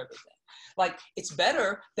 of everything. Like, it's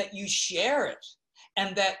better that you share it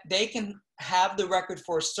and that they can have the record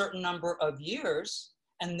for a certain number of years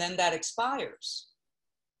and then that expires.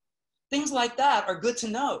 Things like that are good to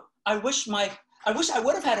know. I wish I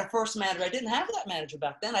would have had a first manager. I didn't have that manager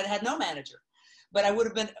back then. I had no manager, but I would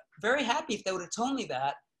have been very happy if they would have told me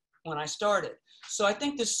that when I started. So I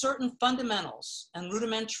think there's certain fundamentals and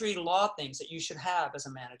rudimentary law things that you should have as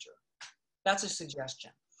a manager. That's a suggestion.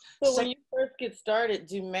 So when you first get started,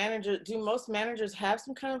 do most managers have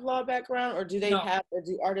some kind of law background, or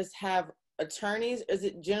do artists have attorneys? Is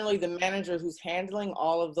it generally the manager who's handling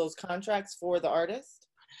all of those contracts for the artist?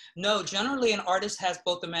 No, generally an artist has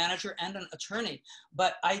both a manager and an attorney,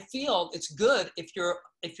 but I feel it's good if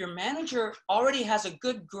your manager already has a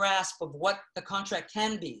good grasp of what the contract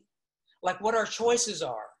can be, like what our choices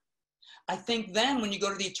are. I think then when you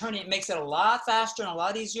go to the attorney, it makes it a lot faster and a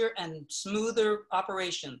lot easier and smoother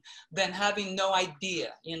operation than having no idea,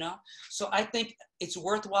 you know? So I think it's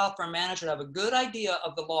worthwhile for a manager to have a good idea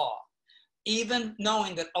of the law, even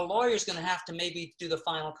knowing that a lawyer is going to have to maybe do the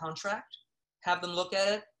final contract, have them look at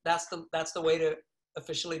it. That's the way to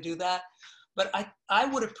officially do that. But I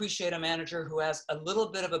would appreciate a manager who has a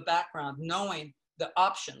little bit of a background, knowing the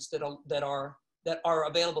options that are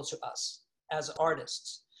available to us as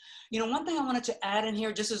artists. You know, one thing I wanted to add in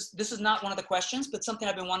here, this is not one of the questions, but something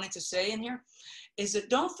I've been wanting to say in here, is that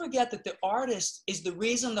don't forget that the artist is the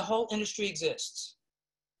reason the whole industry exists.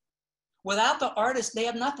 Without the artist, they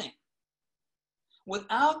have nothing.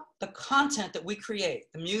 Without the content that we create,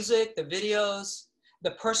 the music, the videos,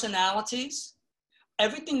 the personalities,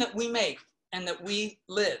 everything that we make and that we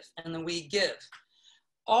live and that we give,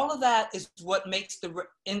 all of that is what makes the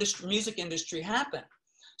music industry happen.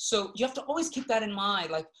 So you have to always keep that in mind.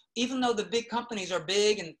 Like, even though the big companies are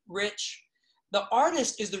big and rich, the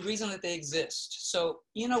artist is the reason that they exist. So,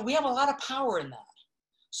 you know, we have a lot of power in that.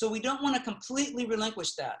 So we don't want to completely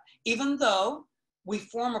relinquish that. Even though we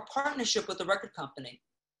form a partnership with the record company,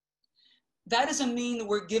 that doesn't mean that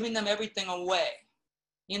we're giving them everything away.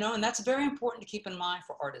 You know, and that's very important to keep in mind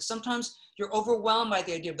for artists. Sometimes you're overwhelmed by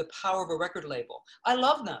the idea of the power of a record label. I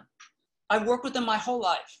love them. I've worked with them my whole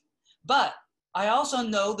life. But I also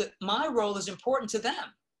know that my role is important to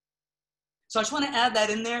them. So I just want to add that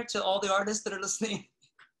in there to all the artists that are listening.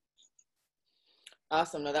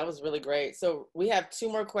 Awesome. No, that was really great. So we have 2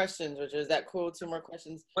 more questions, Richard. Is that cool? 2 more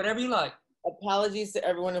questions? Whatever you like. Apologies to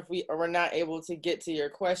everyone if we were not able to get to your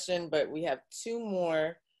question, but we have 2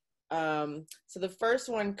 more. So the first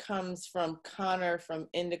one comes from Connor from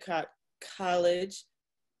Endicott College.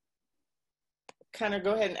 Connor,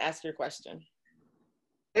 go ahead and ask your question.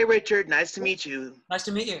 Hey, Richard, nice to meet you. Nice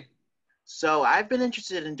to meet you. So I've been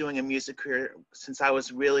interested in doing a music career since I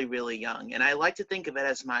was really, really young. And I like to think of it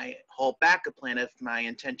as my whole backup plan if my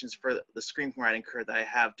intentions for the screenwriting career that I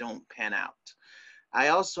have don't pan out. I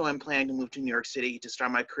also am planning to move to New York City to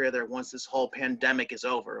start my career there once this whole pandemic is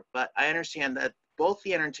over. But I understand that both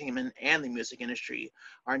the entertainment and the music industry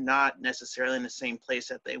are not necessarily in the same place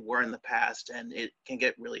that they were in the past, and it can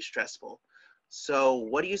get really stressful. So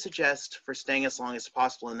what do you suggest for staying as long as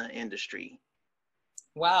possible in the industry?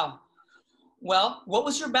 Wow. Well, what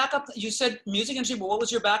was your backup? You said music industry, but what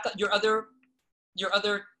was your backup? Your other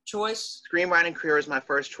choice? Screenwriting career is my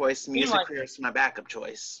first choice. Music career is my backup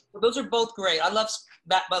choice. Well, those are both great. I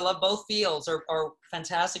love both fields are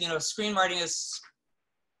fantastic. You know, screenwriting is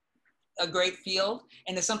a great field,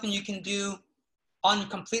 and it's something you can do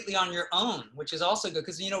completely on your own, which is also good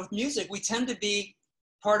because, you know, with music, we tend to be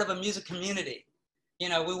part of a music community. You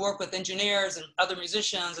know, we work with engineers and other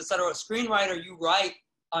musicians, et cetera. A screenwriter, you write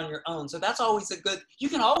on your own. So that's always you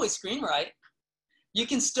can always screenwrite. You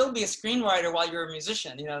can still be a screenwriter while you're a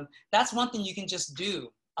musician. You know, that's one thing you can just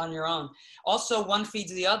do on your own. Also, one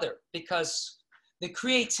feeds the other because the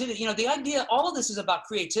creativity, you know, the idea, all of this is about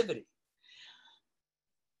creativity.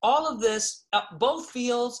 All of this, both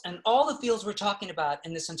fields and all the fields we're talking about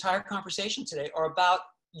in this entire conversation today are about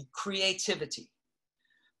creativity.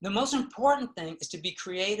 The most important thing is to be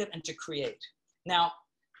creative and to create. Now,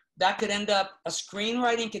 that could end up a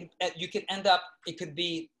screenwriting, it could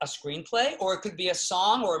be a screenplay, or it could be a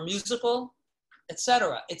song or a musical,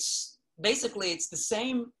 etc. It's basically, it's the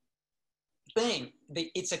same thing.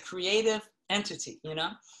 It's a creative entity, you know?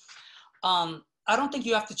 I don't think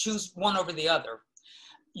you have to choose one over the other.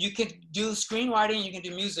 You could do screenwriting, you can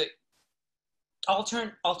do music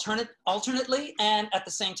alternately and at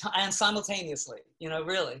the same time and simultaneously, you know,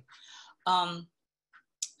 really.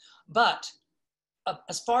 But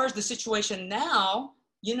as far as the situation now,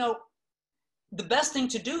 you know, the best thing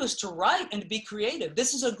to do is to write and to be creative.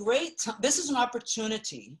 This is this is an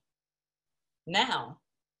opportunity now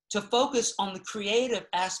to focus on the creative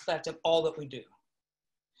aspect of all that we do.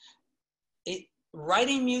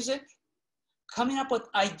 Writing music, coming up with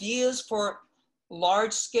ideas for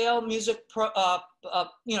large scale music,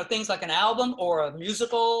 you know, things like an album or a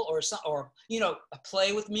musical or, you know, a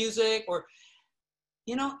play with music, or,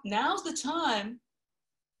 you know, now's the time.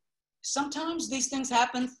 Sometimes these things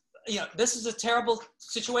happen, you know, this is a terrible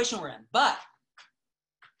situation we're in, but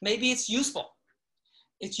maybe it's useful.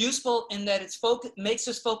 It's useful in that makes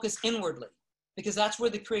us focus inwardly, because that's where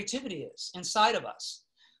the creativity is, inside of us.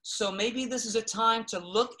 So maybe this is a time to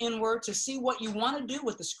look inward to see what you want to do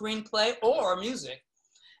with the screenplay or music,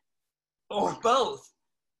 or both.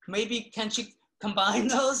 Maybe can you combine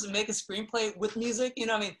those and make a screenplay with music? You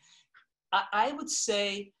know, I mean, I would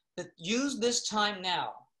say that use this time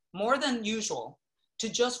now, more than usual, to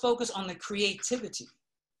just focus on the creativity,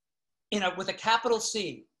 you know, with a capital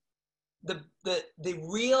C, the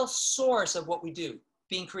real source of what we do,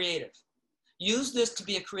 being creative. Use this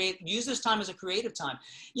use this time as a creative time.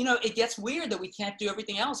 You know, it gets weird that we can't do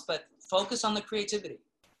everything else, but focus on the creativity.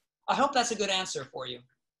 I hope that's a good answer for you.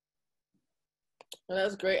 Well, that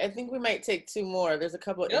was great. I think we might take two more. There's a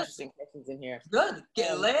couple of interesting questions in here. Good.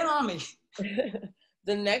 Lay it on me.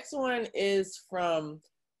 The next one is from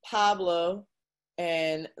Pablo,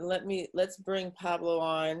 and let's bring Pablo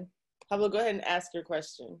on. Pablo, go ahead and ask your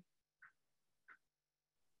question.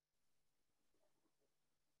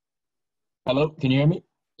 Hello, can you hear me?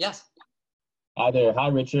 Yes. Hi there. Hi,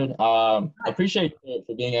 Richard. Appreciate you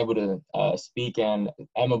for being able to speak, and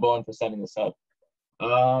Emma Bowen for setting this up.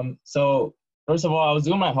 So first of all, I was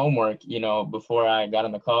doing my homework, you know, before I got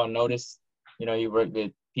on the call, and noticed, you know, you worked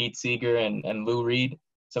with Pete Seeger and Lou Reed.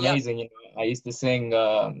 It's amazing. You know, I used to sing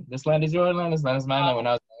 "This Land Is Your Land, This Land Is Mine" when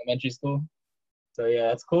I was in elementary school. So yeah,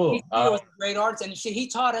 that's cool. He was a great artist, and you see, he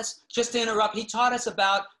taught us, just to interrupt, he taught us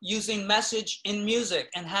about using message in music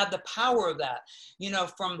and have the power of that, you know,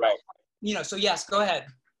 from, right. You know, so yes, go ahead.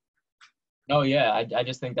 No, yeah, I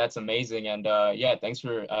just think that's amazing. And yeah, thanks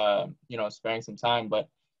for, you know, sparing some time. But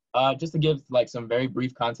just to give like some very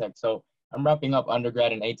brief context. So I'm wrapping up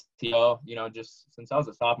undergrad in ATL, you know, just since I was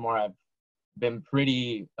a sophomore, I've been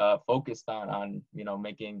pretty focused on, you know,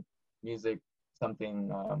 making music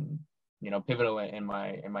something, you know, pivotal in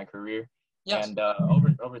my career. Yes. And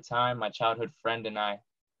over time, my childhood friend and I,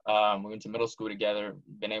 we went to middle school together,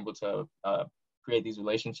 been able to create these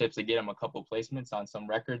relationships to get him a couple placements on some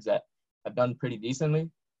records that have done pretty decently.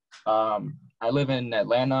 I live in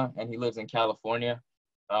Atlanta and he lives in California.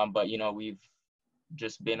 But, you know, we've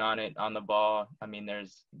just been on the ball. I mean,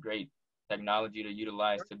 there's great technology to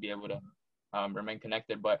utilize to be able to remain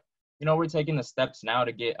connected. But, you know, we're taking the steps now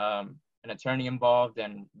to get an attorney involved,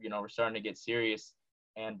 and, you know, we're starting to get serious.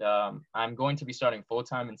 And I'm going to be starting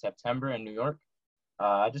full-time in September in New York.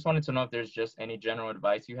 I just wanted to know if there's just any general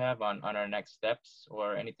advice you have on our next steps,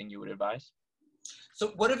 or anything you would advise.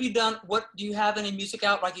 So what have you done? What do you have any music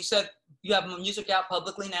out? Like you said, you have music out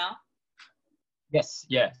publicly now? Yes,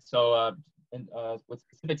 yeah. So with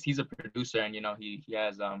specifics, he's a producer, and, you know, he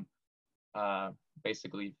has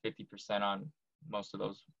basically 50% on most of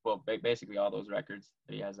those, well, basically all those records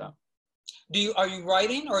that he has out. Are you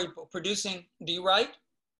writing or are you producing? Do you write?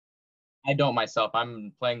 I don't myself.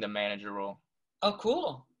 I'm playing the manager role. Oh,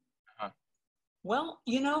 cool. Well,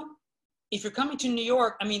 you know, if you're coming to New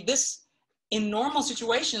York, I mean, in normal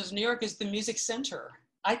situations, New York is the music center,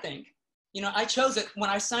 I think. You know, I chose it. When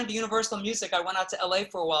I signed to Universal Music, I went out to LA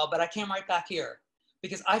for a while, but I came right back here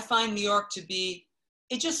because I find New York to be,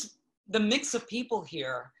 the mix of people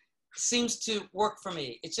here seems to work for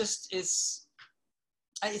me. It is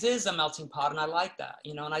a melting pot, and I like that,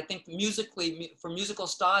 you know, and I think musically, for musical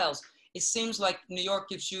styles, it seems like New York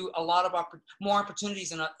gives you a lot of more opportunities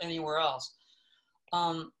than anywhere else.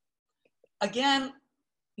 Again,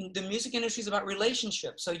 the music industry is about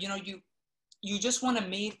relationships. So, you know, you just want to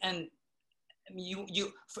meet, and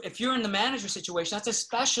if you're in the manager situation, that's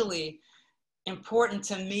especially important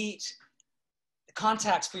to meet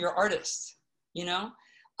contacts for your artists, you know?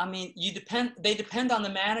 I mean, they depend on the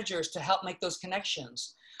managers to help make those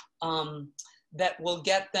connections that will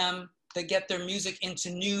get their music into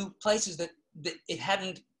new places that it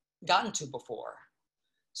hadn't gotten to before.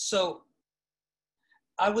 So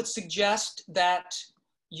I would suggest to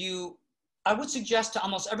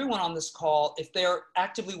almost everyone on this call, if they're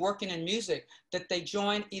actively working in music, that they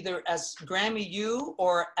join either as Grammy U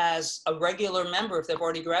or as a regular member, if they've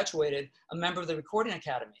already graduated, a member of the Recording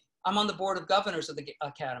Academy. I'm on the board of governors of the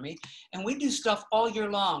Academy, and we do stuff all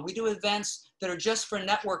year long. We do events that are just for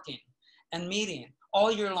networking and meeting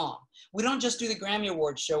all year long. We don't just do the Grammy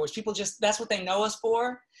Awards show, which people that's what they know us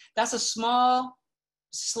for. That's a small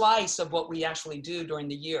slice of what we actually do during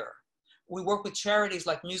the year. We work with charities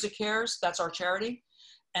like Music Cares, that's our charity,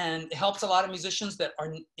 and it helps a lot of musicians that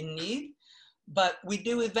are in need. But we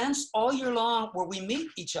do events all year long where we meet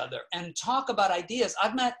each other and talk about ideas.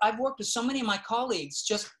 I've worked with so many of my colleagues,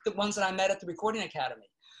 just the ones that I met at the Recording Academy.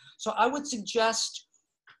 So I would suggest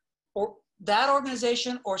that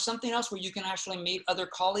organization or something else where you can actually meet other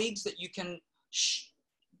colleagues that you can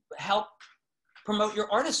help promote your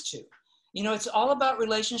artist to. You know, it's all about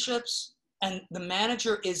relationships, and the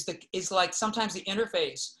manager is like sometimes the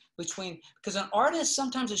interface between, because an artist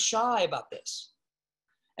sometimes is shy about this.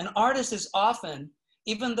 An artist is often,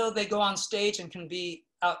 even though they go on stage and can be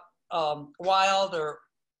wild or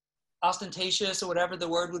ostentatious or whatever the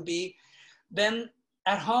word would be, then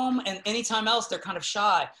at home and anytime else, they're kind of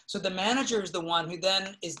shy. So the manager is the one who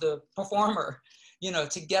then is the performer, you know,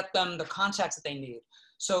 to get them the contacts that they need.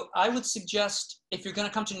 So I would suggest, if you're going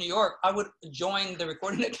to come to New York, I would join the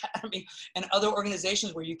Recording Academy and other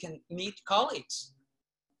organizations where you can meet colleagues.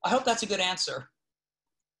 I hope that's a good answer.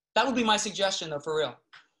 That would be my suggestion, though, for real.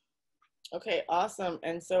 Okay, awesome.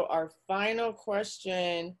 And so our final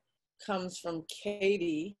question comes from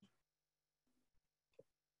Katie.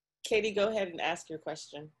 Katie, go ahead and ask your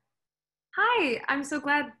question. Hi, I'm so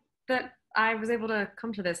glad that I was able to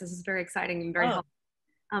come to this. This is very exciting and very helpful.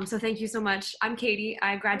 So thank you so much. I'm Katie.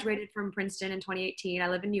 I graduated from Princeton in 2018. I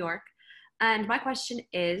live in New York. And my question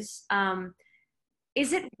is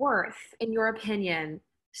it worth, in your opinion,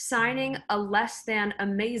 signing a less than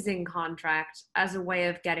amazing contract as a way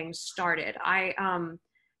of getting started? I'm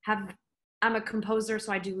a composer,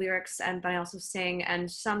 so I do lyrics, and I also sing and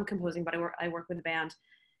some composing, but I work with a band.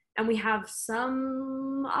 And we have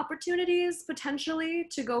some opportunities potentially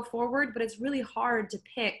to go forward, but it's really hard to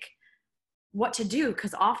pick what to do,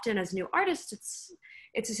 because often as new artists,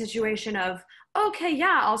 it's a situation of, okay,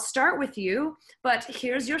 yeah, I'll start with you, but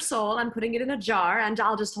here's your soul, I'm putting it in a jar and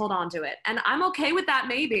I'll just hold on to it. And I'm okay with that,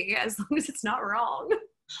 maybe, as long as it's not wrong.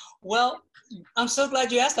 Well, I'm so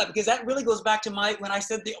glad you asked that, because that really goes back to when I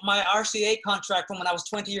said my RCA contract from when I was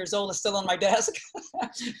 20 years old is still on my desk.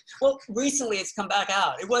 Well, recently it's come back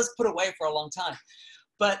out. It was put away for a long time.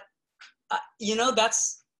 But, you know, let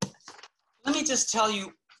me just tell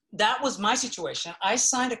you, that was my situation. I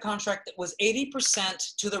signed a contract that was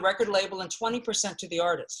 80% to the record label and 20% to the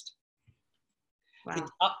artist. Wow.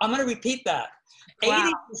 I'm going to repeat that.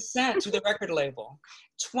 Wow. 80% to the record label,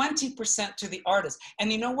 20% to the artist.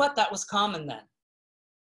 And you know what? That was common then.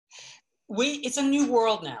 It's a new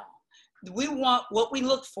world now. what we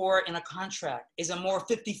look for in a contract is a more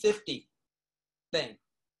 50-50 thing.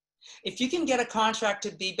 If you can get a contract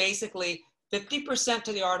to be basically 50%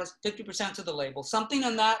 to the artist, 50% to the label, something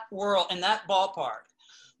in that world, in that ballpark,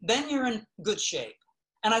 then you're in good shape.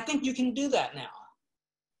 And I think you can do that now.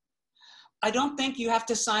 I don't think you have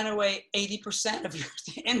to sign away 80% of your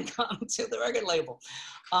income to the record label.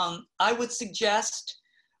 I would suggest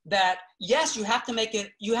that, yes, you have to make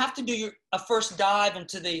it, you have to do a first dive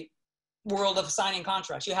into the world of signing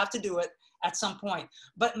contracts. You have to do it at some point,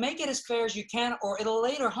 but make it as fair as you can, or it'll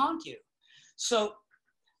later haunt you. So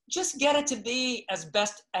just get it to be as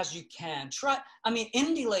best as you can.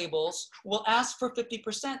 Indie labels will ask for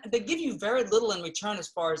 50%. They give you very little in return as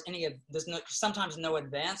far as sometimes no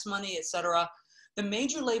advance money, etc. The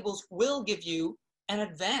major labels will give you an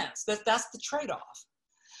advance. That's the trade-off.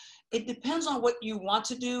 It depends on what you want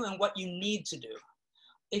to do and what you need to do.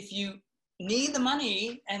 If you need the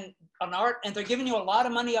money and they're giving you a lot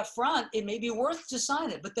of money up front, it may be worth to sign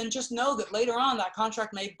it, but then just know that later on that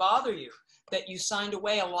contract may bother you, that you signed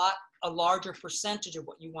away a larger percentage of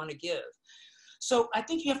what you want to give. So I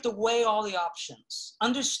think you have to weigh all the options.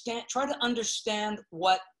 Try to understand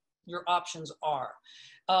what your options are.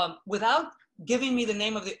 Without giving me the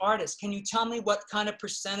name of the artist, can you tell me what kind of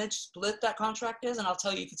percentage split that contract is? And I'll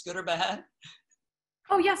tell you if it's good or bad.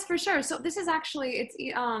 Oh yes, for sure. So this is actually,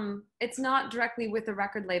 it's not directly with the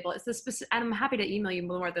record label. It's the specific, and I'm happy to email you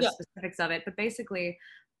more of the specifics of it, but basically,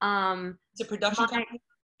 it's a production company?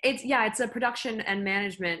 It's a production and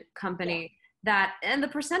management company and the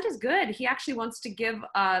percent is good. He actually wants to give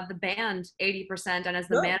the band 80%, and as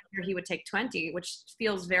the manager, he would take 20, which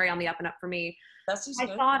feels very on the up and up for me. That's just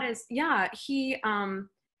My thought is, he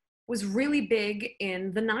was really big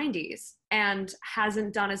in the 90s and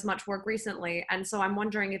hasn't done as much work recently. And so I'm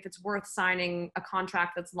wondering if it's worth signing a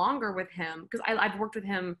contract that's longer with him, because I've worked with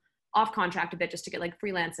him off contract a bit just to get like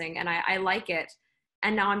freelancing, and I like it.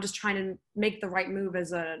 And now I'm just trying to make the right move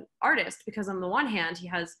as an artist, because on the one hand, he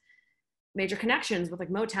has major connections with like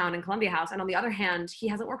Motown and Columbia House. And on the other hand, he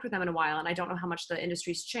hasn't worked with them in a while. And I don't know how much the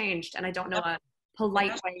industry's changed. And I don't know a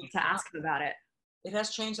polite way to ask him about it. It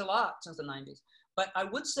has changed a lot since the 90s. But I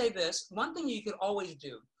would say this, one thing you could always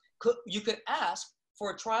do, you could ask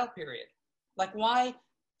for a trial period. Like, why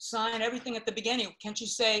sign everything at the beginning? Can't you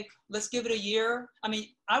say, let's give it a year? I mean,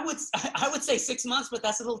 I would say 6 months, but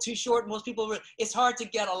that's a little too short. Most people, it's hard to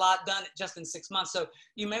get a lot done just in 6 months. So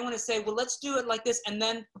you may want to say, well, let's do it like this and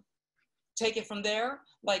then take it from there.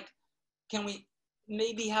 Like, can we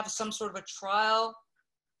maybe have some sort of a trial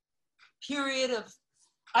period of,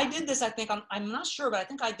 I did this, I think, I'm not sure, but I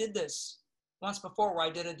think I did this once before where I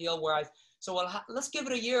did a deal where let's give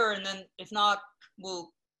it a year, and then if not,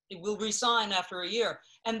 we'll re-sign after a year.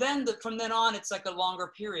 And then from then on, it's like a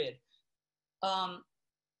longer period.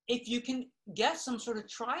 If you can get some sort of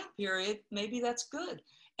trial period, maybe that's good.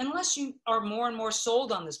 Unless you are more and more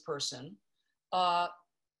sold on this person,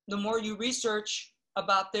 the more you research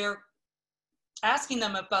about asking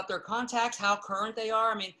them about their contacts, how current they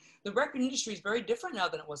are. I mean, the record industry is very different now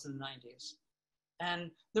than it was in the 90s.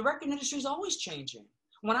 And the record industry is always changing.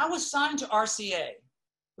 When I was signed to RCA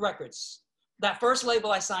Records, that first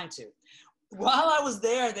label I signed to, while I was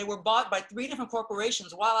there, they were bought by 3 different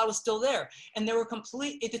corporations while I was still there. And they were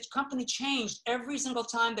the company changed every single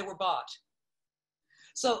time they were bought.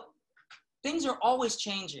 So things are always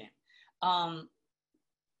changing.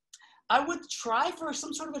 I would try for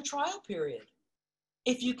some sort of a trial period,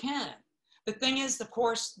 if you can. The thing is, of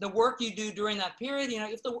course, the work you do during that period, you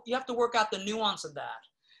have to work out the nuance of that.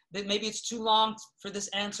 That maybe it's too long for this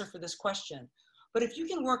answer for this question. But if you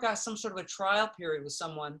can work out some sort of a trial period with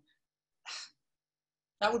someone,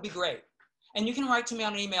 that would be great. And you can write to me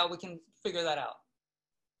on an email. We can figure that out.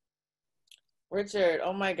 Richard,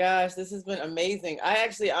 oh my gosh, this has been amazing. I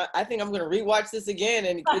think I'm going to rewatch this again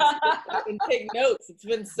and take notes. It's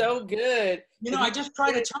been so good. I just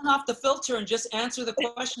try to turn off the filter and just answer the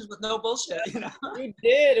questions with no bullshit. You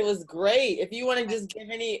did. It was great. If you want to just give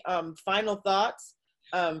any final thoughts,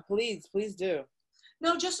 please do.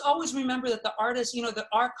 No, just always remember that the artist,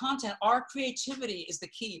 our content, our creativity is the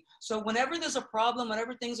key. So whenever there's a problem,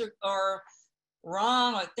 whenever things are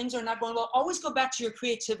wrong or things are not going well, always go back to your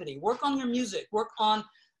creativity. Work on your music.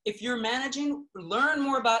 If you're managing, learn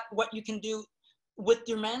more about what you can do with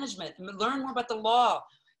your management. Learn more about the law.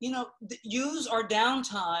 Use our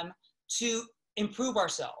downtime to improve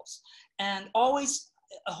ourselves. And always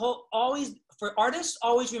for artists,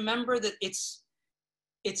 always remember that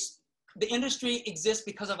the industry exists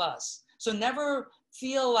because of us. So never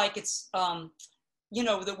feel like it's that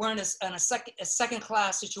we're in a second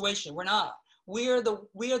class situation. We're not. We are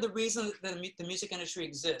the reason that the music industry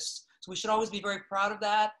exists. So we should always be very proud of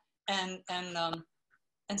that and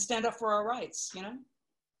stand up for our rights, you know?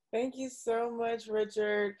 Thank you so much,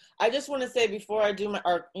 Richard. I just want to say before I do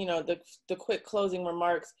the quick closing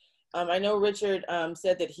remarks, I know Richard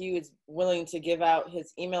said that he was willing to give out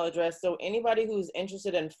his email address. So anybody who's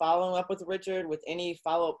interested in following up with Richard with any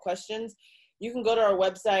follow-up questions, you can go to our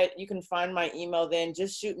website. You can find my email then.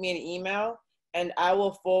 Just shoot me an email and I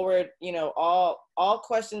will forward, all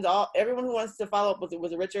questions, everyone who wants to follow up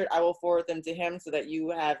with Richard, I will forward them to him so that you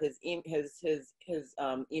have his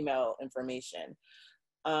email information.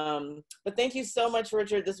 But thank you so much,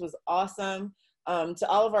 Richard. This was awesome. To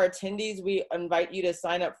all of our attendees, we invite you to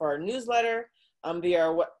sign up for our newsletter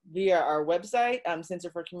via our website,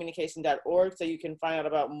 centerforcommunication.org, so you can find out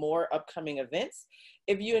about more upcoming events.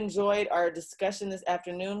 If you enjoyed our discussion this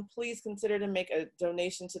afternoon, please consider to make a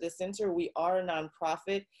donation to the center. We are a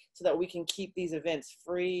nonprofit so that we can keep these events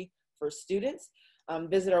free for students.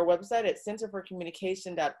 Visit our website at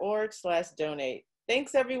centerforcommunication.org/donate.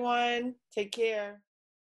 Thanks, everyone. Take care.